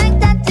skin like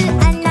that too.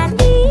 And I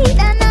need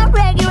an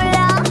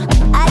regular.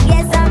 I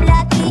guess I'm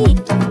lucky.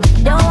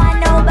 Don't want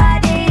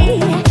nobody,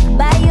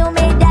 but you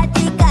made that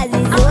tick 'cause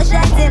it's so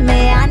short in me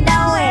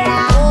underwear.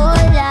 Oh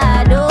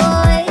Lord,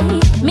 oh,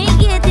 me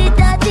get it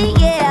dirty,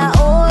 yeah.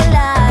 Oh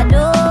Lord,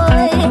 oh,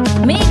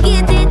 me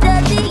get it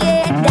dirty,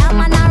 yeah. That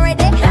man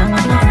already,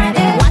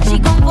 watch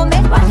it come for me,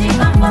 watch it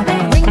come for me.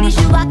 Bring the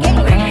sugar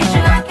cane, bring the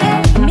sugar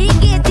cane. Me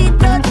get it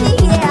dirty,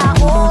 yeah.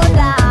 Oh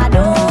Lord,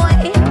 oh,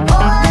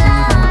 oh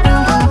Lord,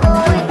 oh,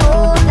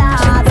 oh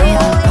Lord,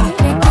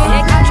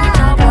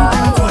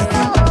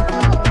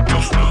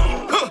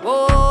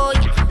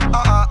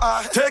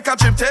 Take a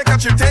trip, take a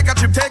trip, take a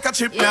trip, take a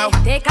trip now.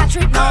 Take a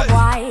trip now,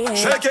 boy.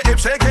 Shake your hip,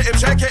 shake your hip,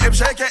 shake your hip,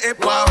 shake your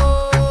hip, wow.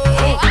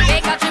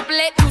 Take a trip,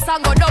 let loose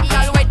and go down,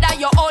 girl. Whether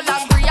you're old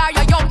and free or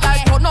you're young, girl.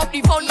 Turn up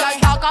the phone, girl.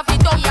 Talk off the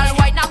tongue, girl.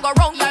 Wine and go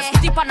round, girl.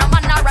 Put it on a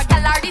man or a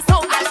girl or the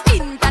sound, girl.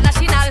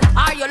 International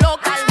or you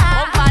local.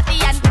 Come party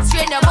and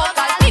strain your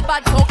vocal. Big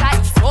bad vocal,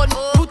 son.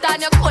 Put on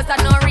your clothes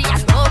and no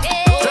react.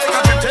 Take a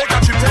trip, take a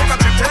trip, take a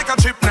trip, take a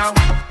trip now.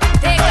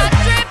 Take a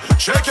trip,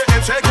 Shake your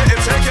hip, shake your hip,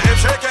 shake your hip,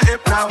 shake your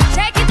hip now.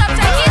 shake it up,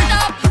 shake it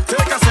up.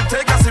 Take a sip,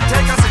 take a sip,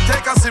 take a sip,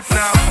 take a sip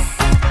now.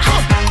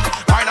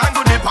 Wine and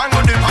go dip, and go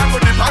dip, and go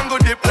dip, and go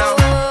dip now.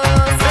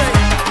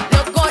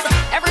 Look good,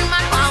 every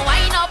man want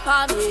wine up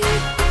on me.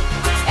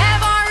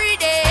 Every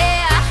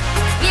day,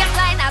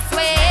 baseline I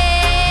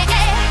sway.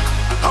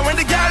 And when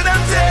the girl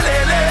them tell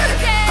it,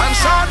 and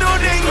shadow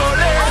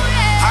dingole,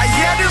 I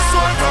hear the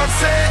soul God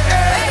say,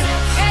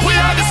 we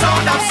are the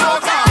sound of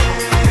soca.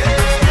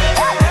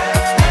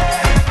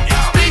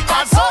 Big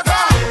bad soca.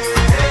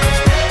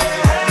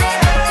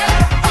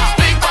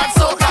 Big bad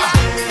soca.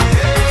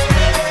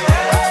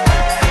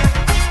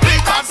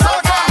 Big bad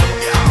soca.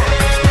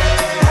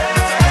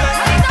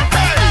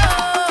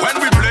 When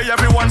we play,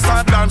 everyone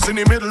start dancing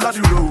in the middle of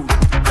the road.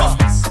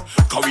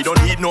 Cause we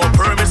don't need no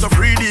permits to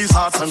free these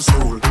hearts and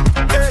soul.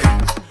 Hey,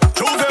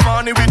 Tuesday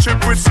morning we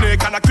trip with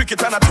snake and a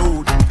cricket and a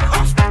toad.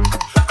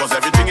 Cause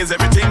everything is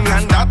everything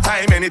and that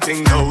time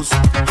anything goes.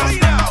 Hey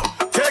now,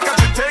 take a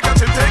trip, take a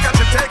trip, take a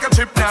trip, take a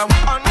trip now.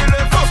 On the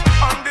left,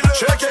 on the left.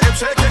 Shake your hip,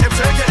 shake your hip,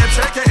 shake your hip,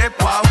 shake your hip,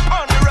 wow.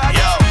 On the right,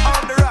 yo,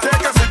 on the right.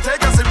 Take a sip,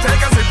 take a sip,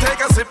 take a sip,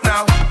 take a sip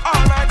now.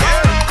 All right,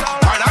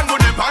 yeah. Right, and go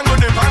dip, and go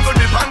dip, and go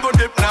dip, and go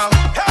dip now.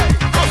 Hey,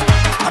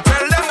 I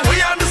tell them we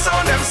are the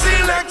sound, them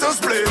select us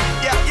play.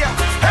 Yeah, yeah.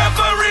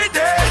 Every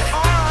day,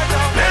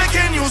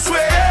 making you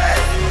sway.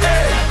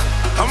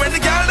 And when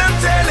the girl them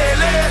tell it,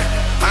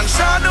 and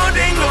shadow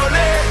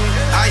dingole,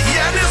 I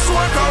hear this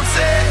one crowd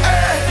say,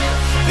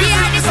 this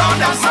is the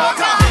sound of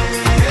soca.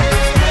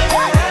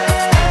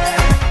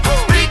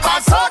 Big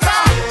bad soca.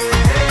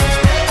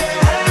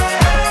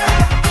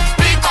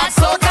 Big bad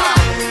soca.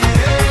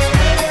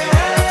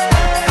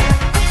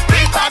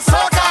 Big bad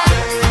soca.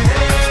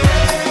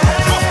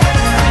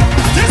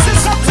 This is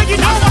something you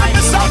don't want to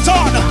miss out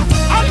on.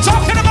 I'm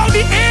talking about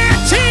the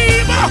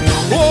A-Team.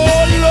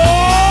 Oh, Lord.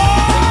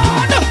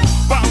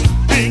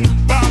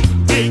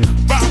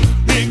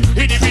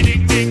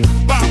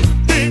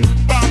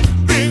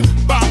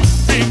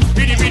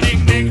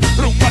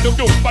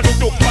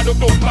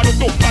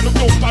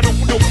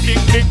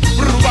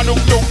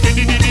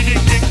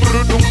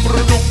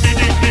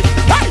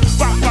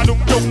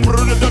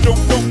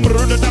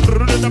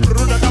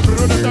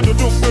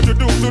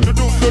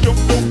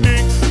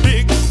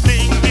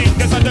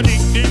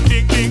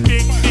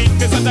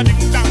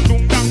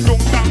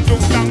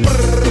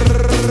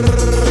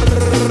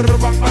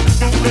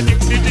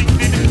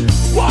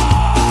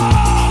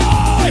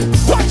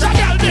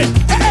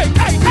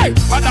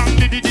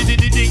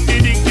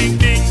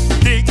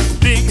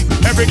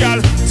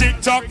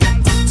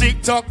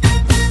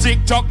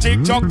 tock,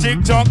 tick tock,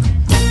 tick tock,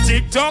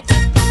 tick tock,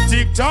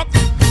 tick tock,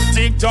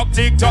 tick tock,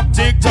 tick tock,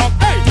 tick tock.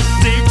 Hey,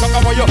 tick tock,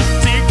 how are you?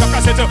 Tick tock, I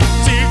said, tick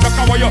tock,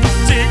 how are you?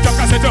 Tick tock,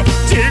 I said,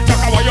 tick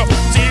tock, how are you?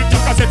 Tick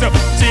tock, I said,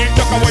 tick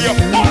tock, how are you?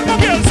 All my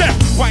girls say,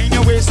 wine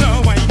your waist, girl,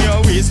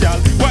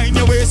 wine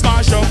your waist,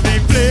 mash up the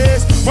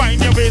place.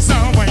 Wine your waist,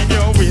 girl, wine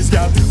your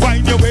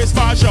waist,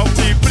 mash up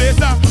the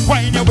place.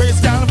 Wine your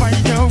waist, girl,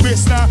 wine your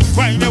waist,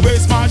 wine your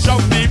waist, mash up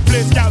the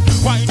place, girl.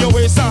 Wine your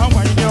waist,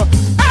 wine your,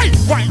 hey,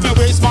 wine your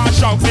waist,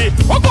 mash up the.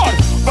 Oh God,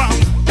 bam,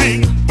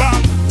 bing,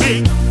 bam,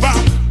 bing, bam,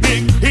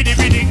 bing, hiddy,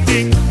 ding,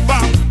 ding,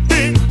 bam,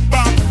 bing,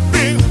 bam,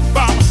 bing,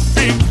 bam,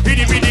 bing,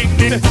 hiddy, ding,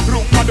 ding.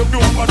 Room, badum,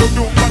 dum, badum,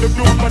 dum, badum,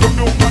 dum, badum,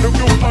 dum, badum,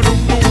 dum, badum,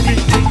 dum,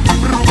 ding, ding.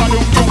 Room,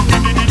 badum, dum,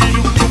 ding, ding, ding,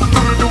 ding, dum,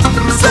 dum, dum.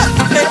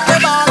 Make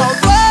them all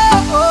go.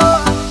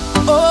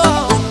 Oh.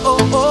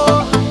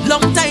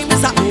 Long time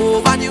is a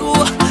overdue.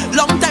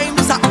 Long time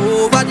is a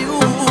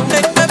overdue.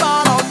 Make them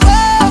all go.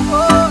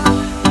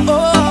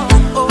 Oh.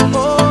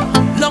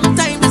 Long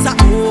time is a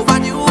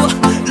overdue.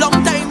 Long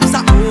time is a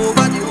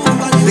overdue.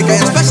 Because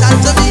you're special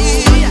to me.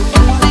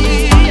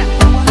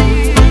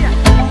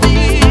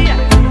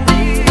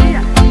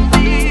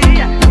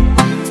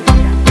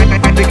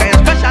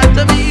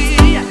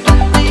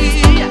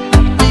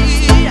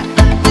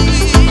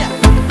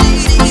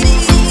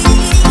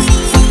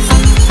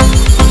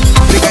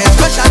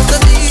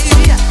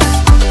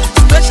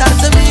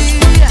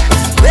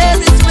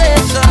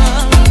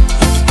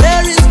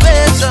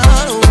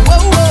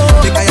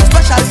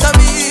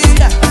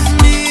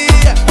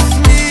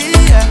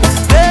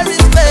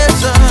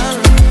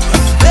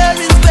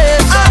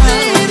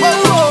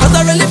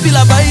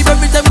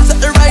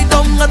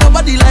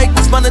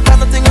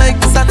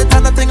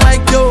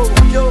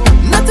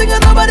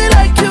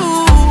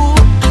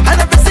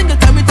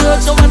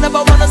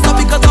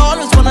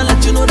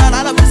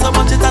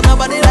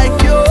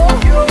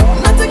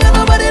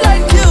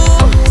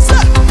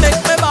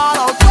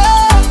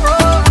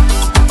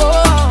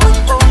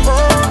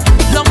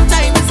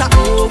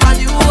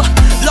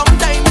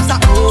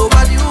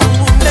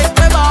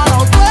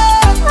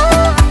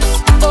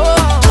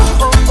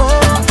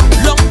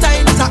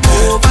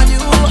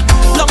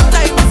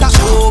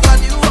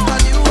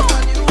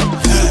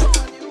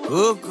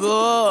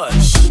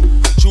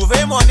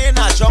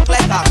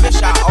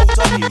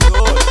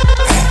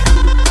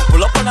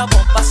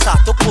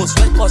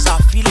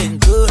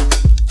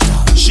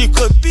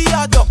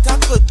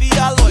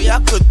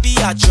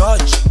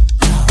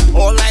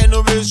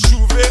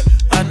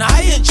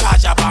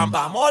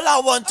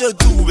 To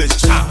do is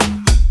jam,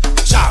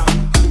 jam,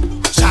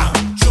 jam.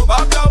 Show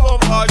back the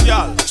bumper,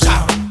 girl.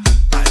 Jam,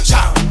 and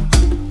jam,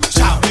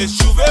 jam. It's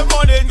Juve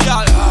morning,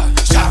 girl.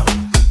 Jam,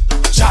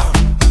 jam,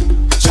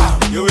 jam.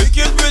 You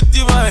wicked with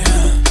the man.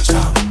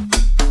 Jam,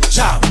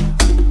 jam,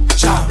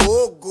 jam.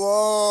 Oh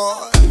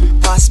God.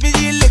 Pass me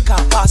the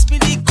liquor, pass me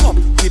the cup.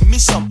 Give me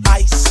some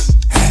ice.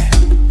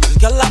 The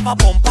girl have a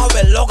bumper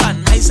well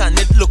organized and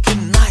it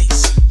looking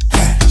nice.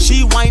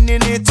 She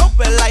whining it up,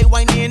 well I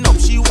whining up.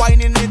 She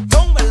whining it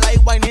down, well I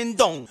whining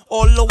down.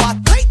 All over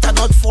tight and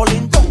not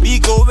falling down. We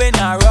going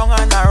around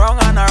and around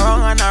and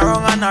around and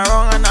around and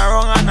around and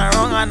around and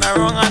around and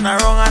around and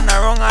around and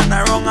around and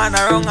around and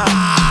around.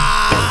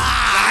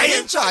 I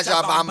in charge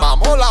of bam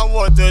bam. All I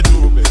want to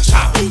do is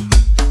jam,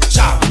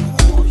 jam,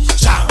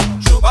 jam.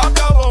 Show back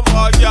the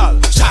bumper, girl.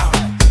 Jam,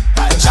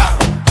 jam,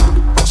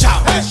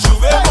 jam. It's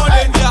Juve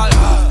morning, girl.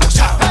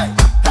 Jam,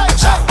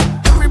 jam.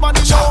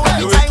 Everybody know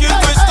every time we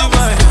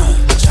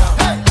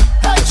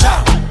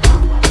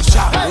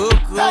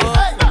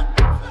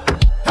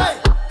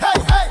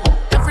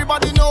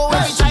everybody know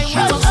every time we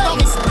touch down.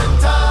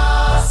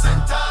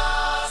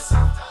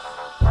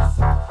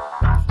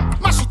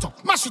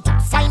 Mash it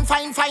up, fine,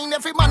 fine, fine.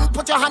 Every man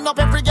put your hand up,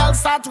 every girl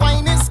start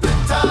whining. Mash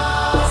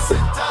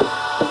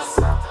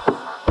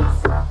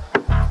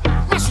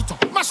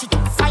it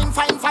up, fine,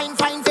 fine, fine,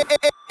 fine.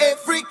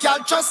 Every girl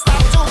just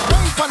start to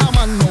wine for a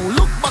man, no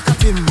look back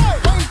at him.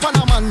 Wine for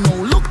a man, no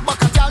look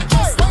back at y'all.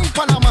 Just wine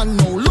for a man,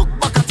 no look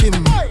back at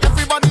him.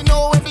 Everybody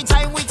know every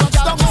time we touch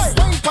down.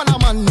 Wine for a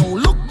man, no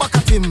look back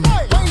at him.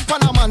 Wine for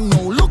a man,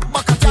 no look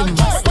back at him.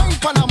 Wine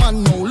for a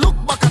man, no look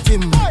back at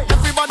him.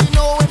 Everybody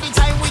know every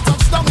time we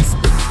touch down.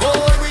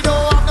 Oh, we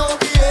don't have no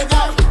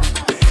behavior.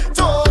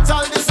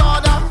 Total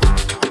disorder.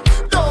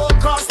 Don't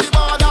cross the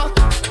border.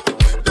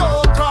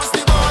 Don't cross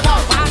the border.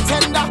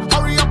 Bartender,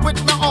 hurry up with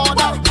my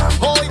order.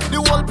 Oh, the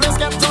whole place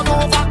get turned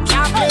over.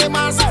 Can't play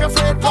mass if you're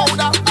afraid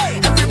powder.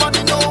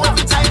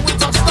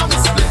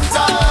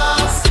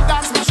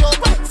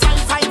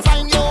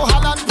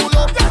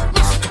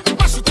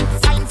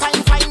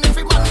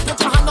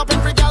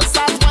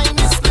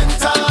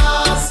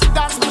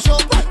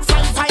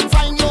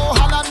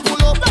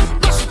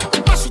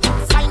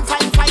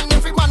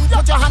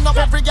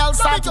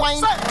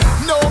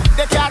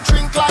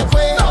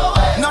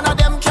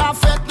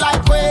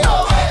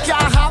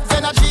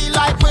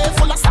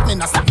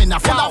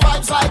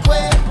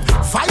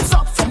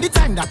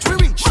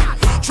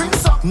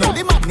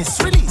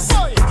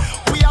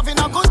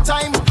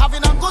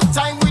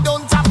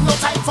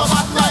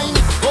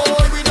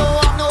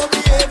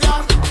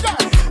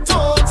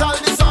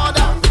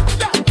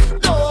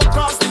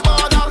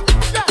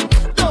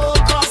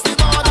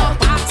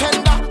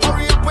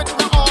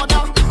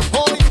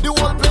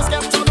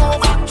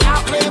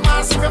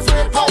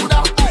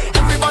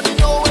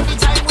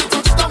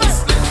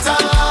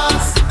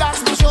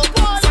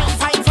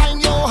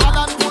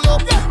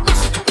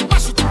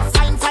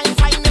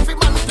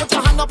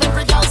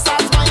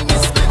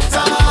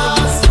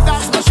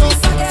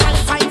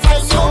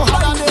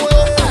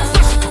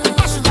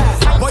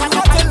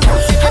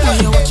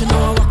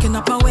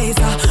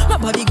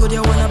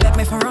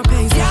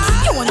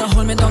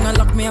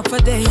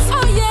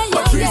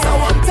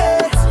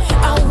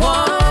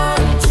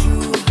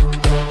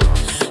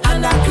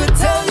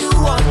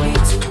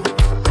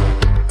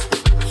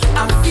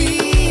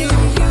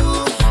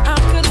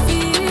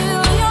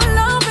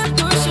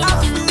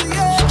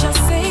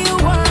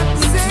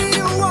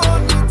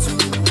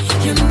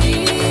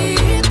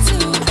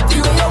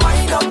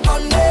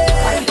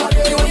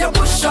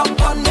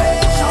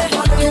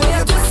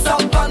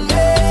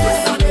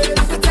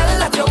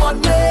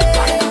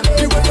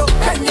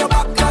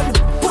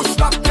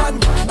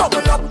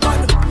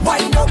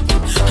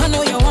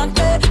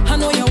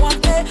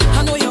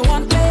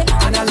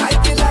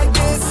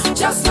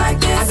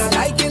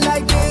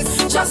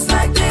 just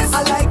like this.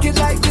 I like it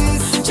like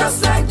this,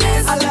 just like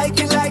this. I like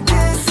it like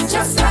this,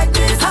 just like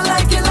this. I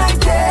like it like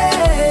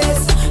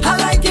this. I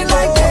like it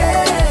like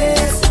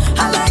this.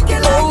 I like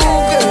it like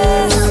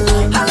this.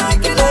 I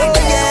like it like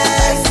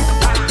this.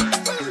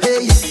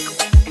 Hey,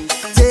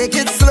 take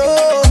it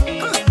slow.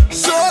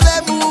 Show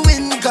them who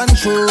in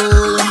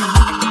control.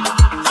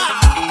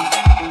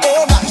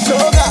 Oh gosh,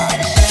 oh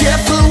gosh.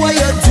 Careful what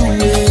you're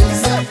doing.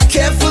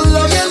 Careful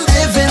how you're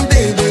living,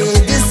 baby.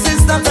 This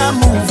is not a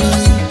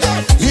movie.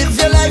 Live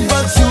your life,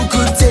 but you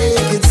could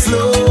take it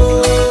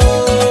slow.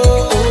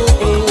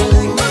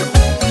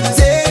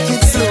 Take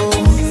it slow.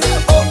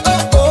 Oh,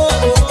 oh, oh,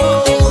 oh,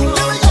 oh.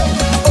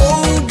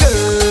 Oh,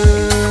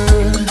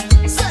 girl.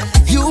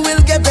 You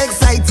will get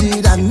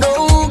excited, I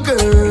know,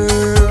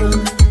 girl.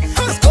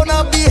 It's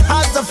gonna be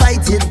hard to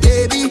fight it,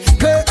 baby.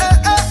 Girl,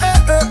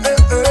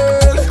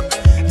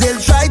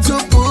 they'll try to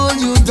pull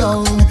you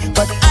down,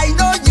 but I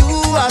know you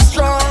are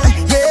strong.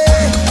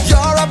 Yeah,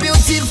 you're a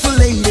beautiful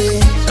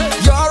lady.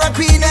 You're a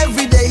queen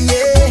every day.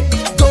 Yeah,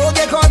 don't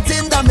get caught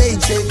in the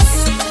matrix.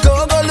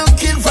 Don't go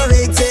looking for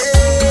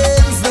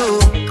ratings. No,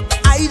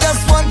 I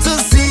just want to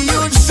see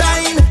you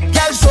shine.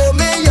 Girl, show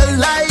me your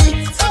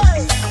light.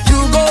 You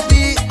gon'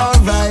 be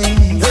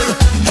alright.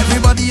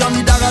 Everybody on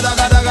the dagga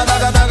dagga dagga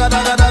dagga dagga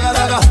dagga dagga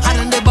dagga,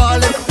 and they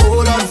ballin',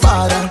 hold on,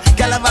 father.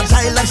 Girl have a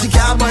child like she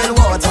can't boil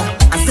water,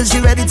 and still she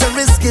ready to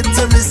risk it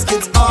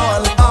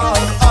all,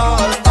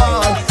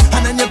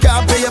 and then you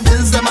can't pay your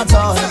bills them at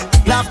all.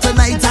 Laugh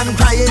tonight and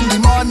cry in the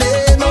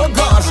morning. Oh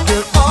gosh,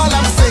 girl, all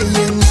I'm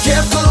saying,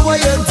 careful what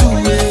you're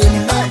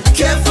doing,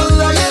 careful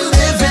how you're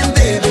living,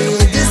 baby.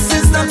 This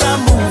is not a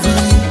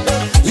movie.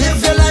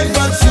 Live your life,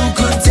 but you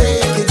could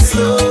take it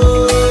slow.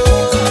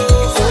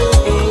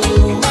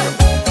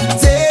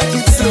 Take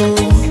it slow.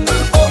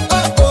 Oh,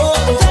 oh, oh,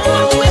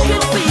 oh.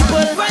 Wicked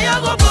people, fire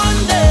go burn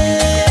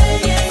them.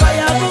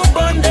 Fire go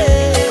burn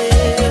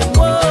them.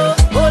 Oh,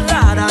 oh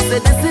Lord, I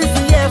said this is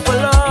the year for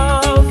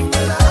love.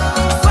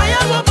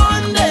 Fire go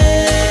burn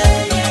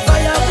them.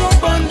 Fire go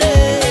burn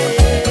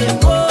them.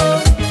 Oh,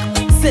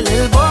 say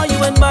little boy, you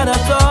ain't bad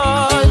at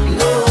all.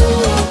 No,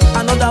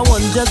 another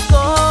one just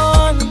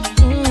gone.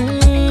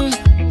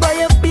 By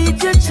your beat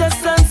your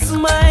chest and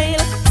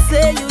smile.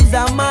 Say you's a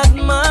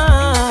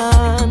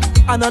madman.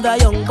 Another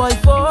young boy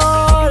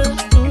fall.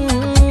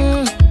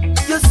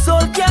 Your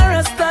soul can't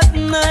rest at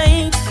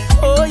night.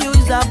 Oh,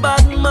 you's a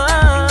bad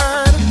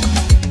man.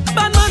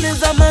 Bad man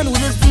is a man who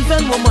will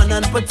defend woman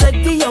and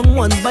protect the young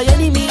ones by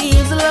any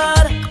means,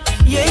 Lord.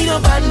 You ain't no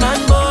bad man,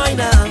 boy,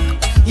 now.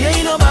 You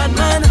ain't no bad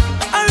man.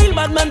 A real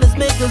bad man just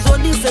make his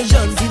own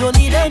decisions. He don't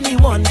need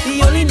anyone.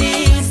 He only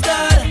needs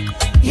God.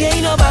 You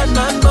ain't no bad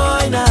man,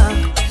 boy, now.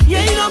 You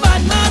ain't no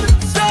bad man.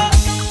 So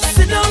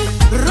sit down,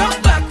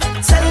 rock back.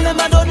 Tell them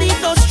I don't need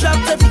no strap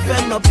to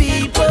defend my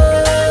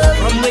people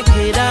from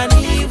wicked and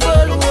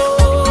evil.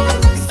 Whoa.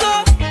 So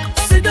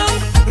sit down,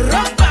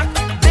 rock back.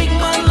 Big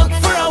man, look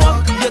for a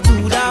walk. You're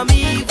too damn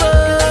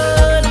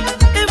evil.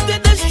 If they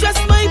distress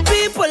my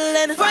people,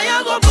 then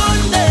fire go burn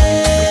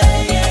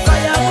them.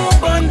 Fire go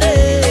burn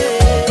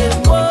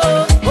them.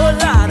 Whoa, oh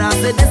Lord, I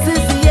said this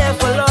is the year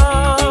for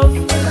love.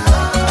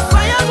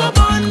 Fire go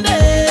burn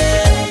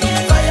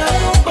them. Fire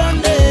go burn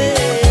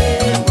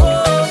them.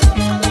 Whoa,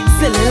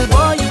 say little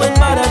boy, you ain't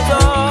mad at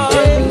all.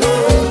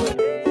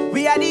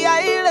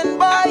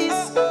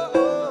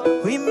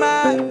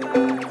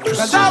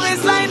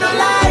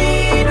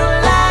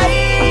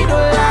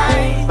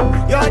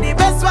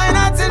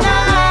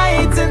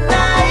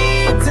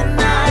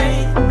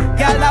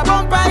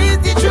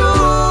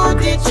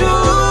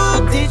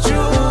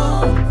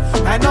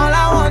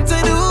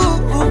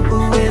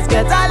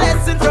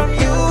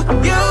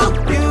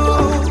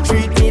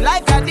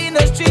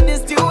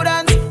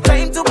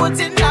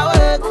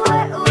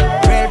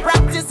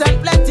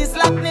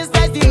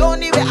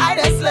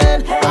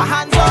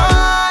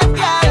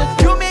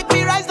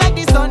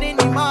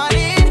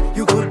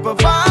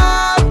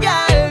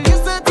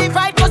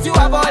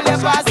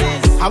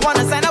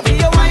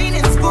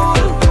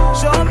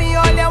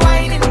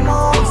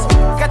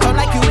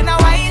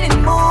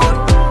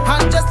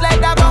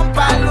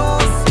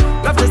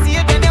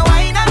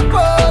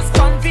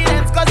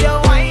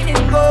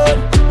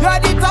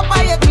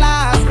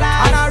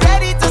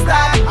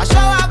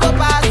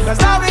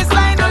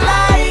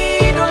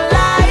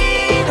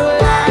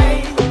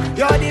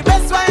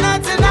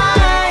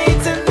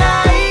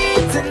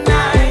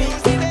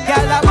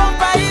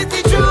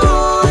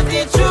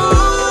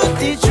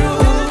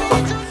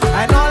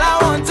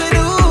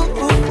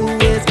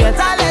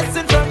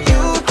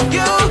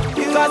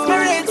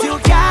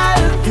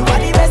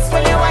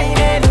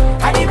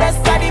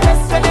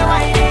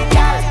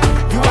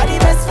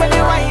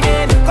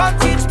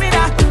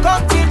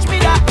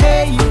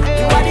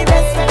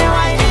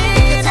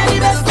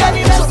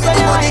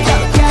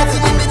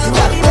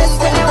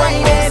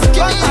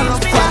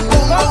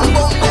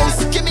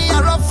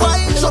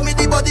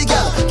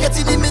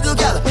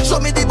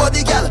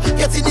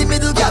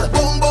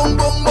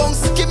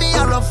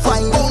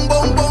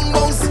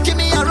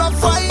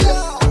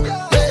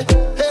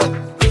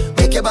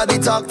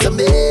 Everybody talk to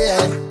me.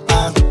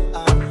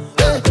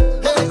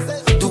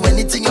 Do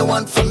anything you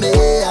want from me.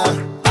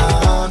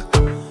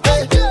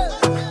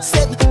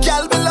 Said,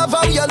 girl, me love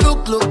how you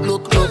look.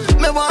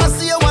 Me wanna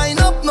see you wind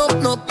up.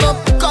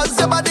 Cause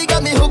your body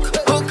got me hook.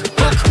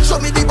 Show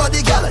me the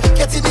body, girl.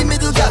 Get in the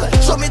middle, girl.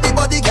 Show me the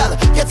body, girl.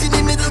 Get in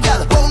the middle,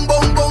 girl. Boom,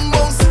 boom, boom,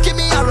 boom. Give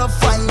me a rough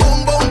fine.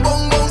 Boom, boom,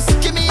 boom, boom.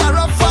 Give me a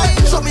rough fine.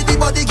 Show me the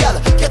body, girl.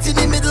 Get in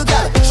the middle,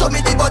 girl. Show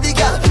me the body,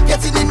 girl.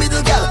 Get in the middle,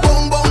 girl.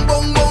 Boom, boom,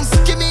 boom, boom.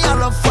 Give me a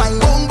rough fine.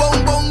 Boom,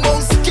 boom, boom,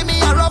 boom. Give me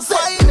a rough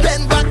fine.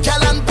 Bend back,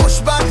 girl, and push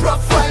back,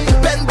 rough fine.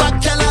 Bend back,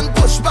 girl, and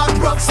push back,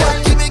 rough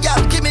fine. Give me, girl.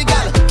 Give me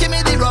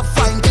the rough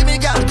fine. Give me,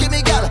 girl. Give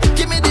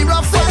me the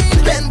rough fine.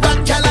 Bend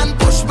back, girl, and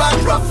push back,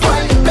 rough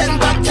fine. Bend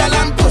back, girl,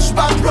 and push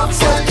back, rough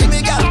fine. Give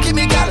me, girl. Give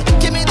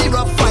me the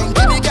rough fine.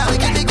 Give me, girl.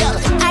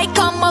 I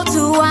come out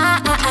to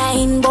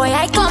wine, boy.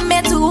 I come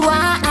here to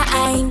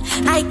wine.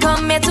 I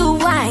come here to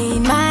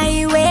wine.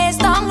 My waist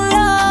down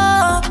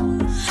low.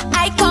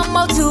 I come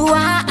out to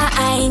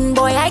wine,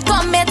 boy. I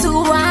come here to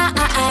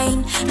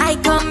wine. I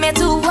come here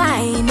to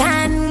wine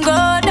and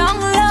go down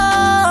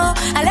low.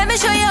 And let me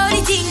show you how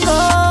the thing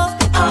go.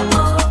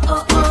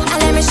 And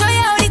let me show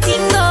you how the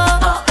thing go.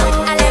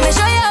 And let me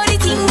show you how the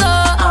thing go.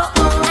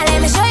 And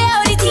let me show you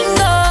how the thing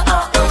go.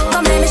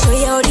 Come, let me show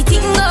you how the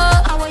thing go.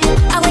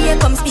 I want you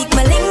come speak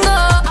my lingo.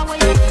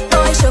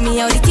 Boy, show me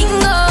how the thing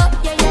go.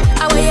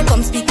 I want you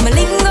come speak my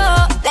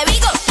lingo. Let me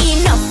go.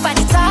 Enough for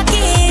the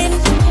talking.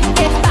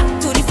 Get back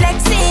to the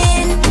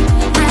flexing.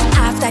 And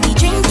after the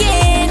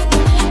drinking,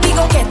 we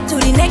go get to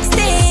the next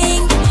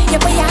thing. You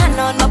put your hand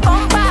on my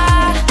bumper.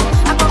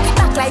 I pump it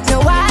back like no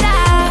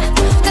water.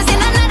 Cause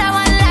you're another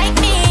one like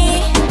me.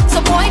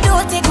 So boy,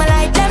 don't take my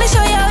life. Let me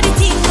show you how the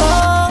thing go.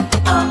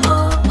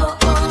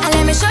 And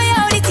let me show you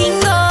how the thing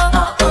go.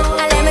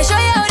 And let me show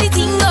you how the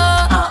thing go.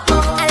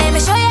 And let me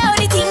show you how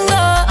the thing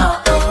go.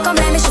 Come,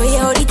 let me show you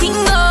how the thing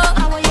go.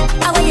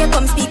 I want you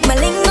come speak my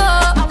lingo.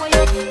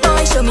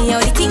 Boy, show me how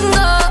the thing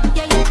go.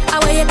 I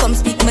want you come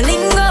speak my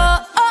lingo.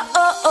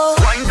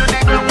 Wine to the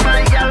ground,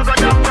 my girl, go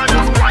down.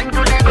 Wine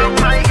to the ground,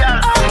 my girl.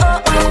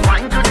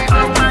 Wine to the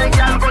ground, my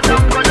girl, go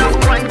down.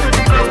 Wine to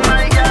the ground,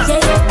 my girl.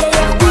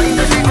 Wine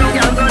to the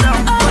ground, go down.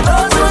 For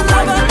those who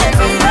love her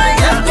every day,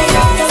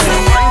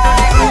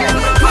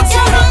 Put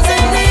your hands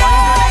in the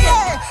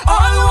air,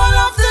 all who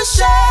love to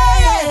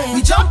share. we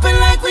jumping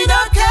like we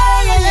don't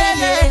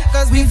care,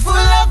 cause we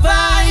full of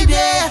vibe,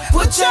 yeah.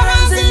 Put your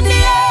hands in the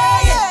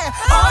air,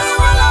 all you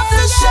want love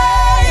to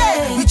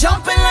share, we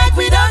jumping like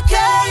we don't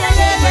care,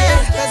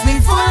 cause we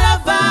full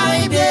of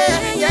vibe, yeah.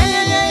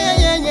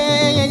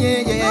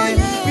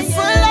 We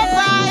full of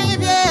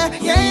vibe,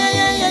 yeah.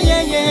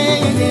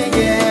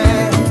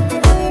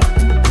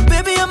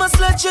 Baby, I must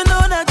let you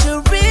know that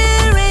you're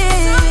real.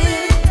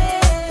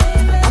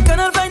 I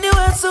cannot find the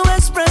words to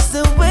express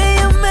the way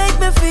you make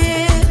me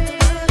feel.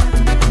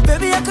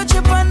 Baby, I could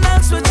trip and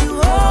dance with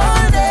you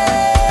all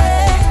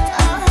day.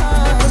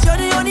 Cause you're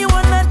the only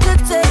one that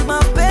could take my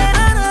pain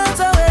and hurt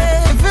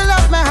away. You fill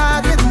up my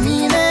heart with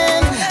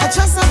meaning. I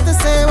just have to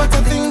say what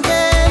I'm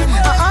thinking.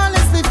 I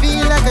honestly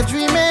feel like I'm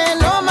dreaming.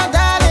 Oh my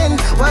darling,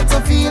 what a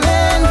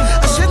feeling.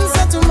 I shouldn't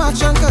say too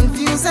much and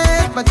confuse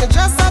it, but you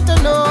just have to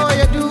know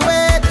you do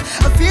it.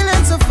 A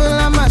feeling so full,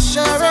 I must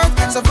share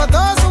it. So for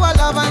those who are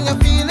love and you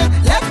feel it,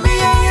 let me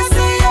hear you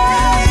say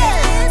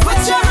yeah. Put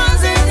your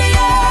hands in the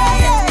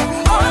air,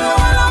 all who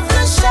are love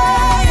to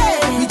share.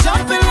 We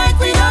jumping like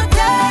we don't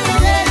care,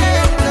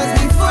 cause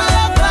we full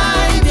of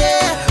vibe,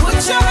 yeah.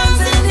 Put your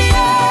hands in the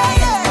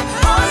air,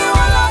 all you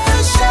want love to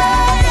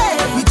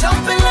share. We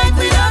jumping like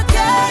we don't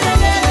care,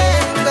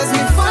 cause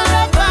we full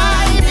of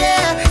vibe,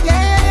 yeah.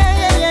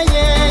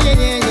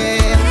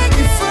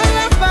 We full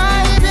of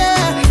vibe, yeah.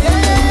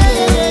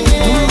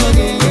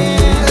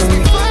 Cause we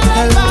full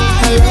of vibe,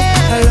 yeah.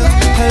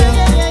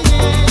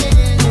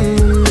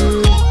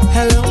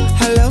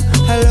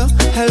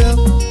 Hello.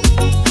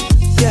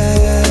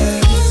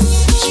 Yeah.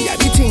 She had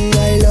the thing I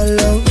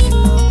love.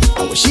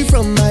 And where she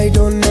from, I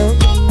don't know.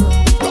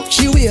 Rock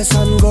she waist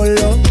and go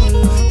low.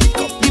 Pick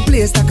up the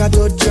place like a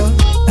dojo.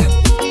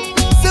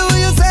 So what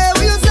you say?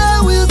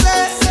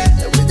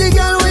 Pretty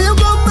girl, when you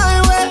come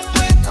my way.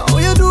 Now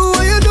what you do?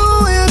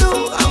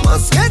 I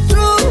must get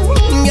through.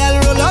 Girl,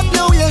 roll up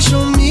now, you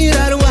show me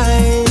that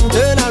wine.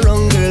 Turn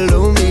around, girl,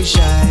 don't be shy.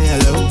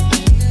 Hello.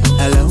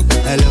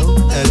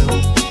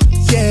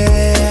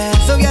 Yeah.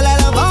 So girl, I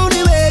love how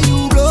the way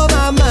you blow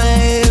my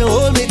mind.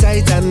 Hold me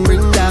tight and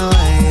bring that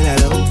wine.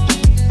 Hello.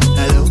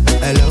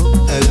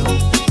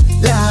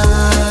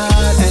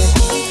 Lord, hey.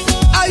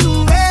 Are you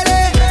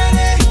ready?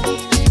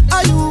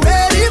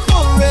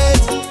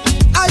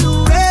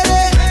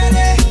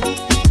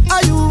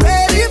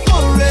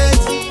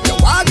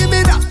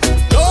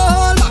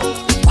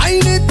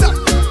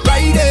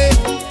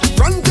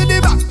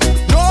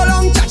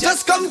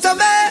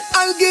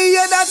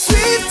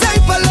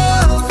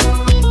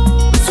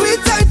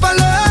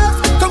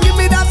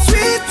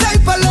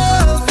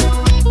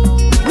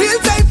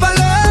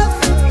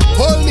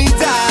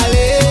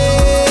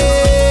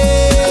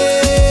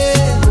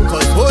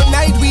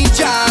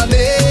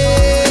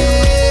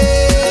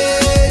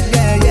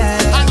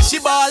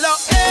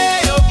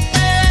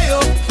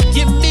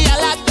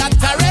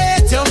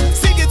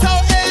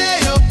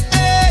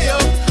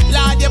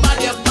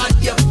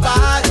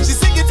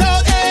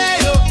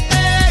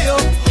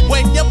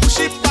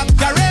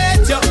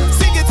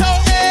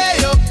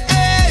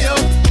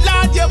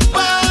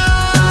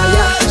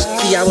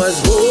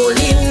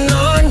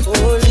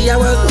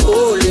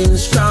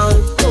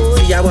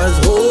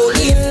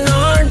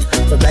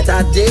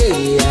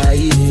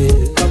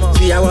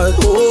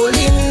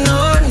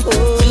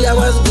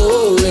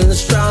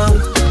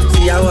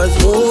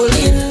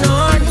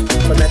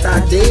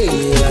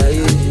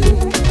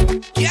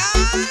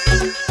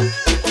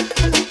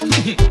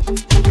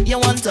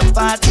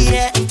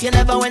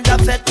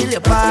 set till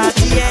your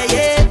party, yeah,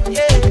 yeah,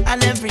 yeah.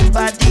 And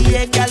everybody,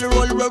 yeah, girl,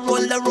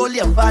 roll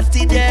your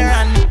body there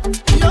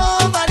and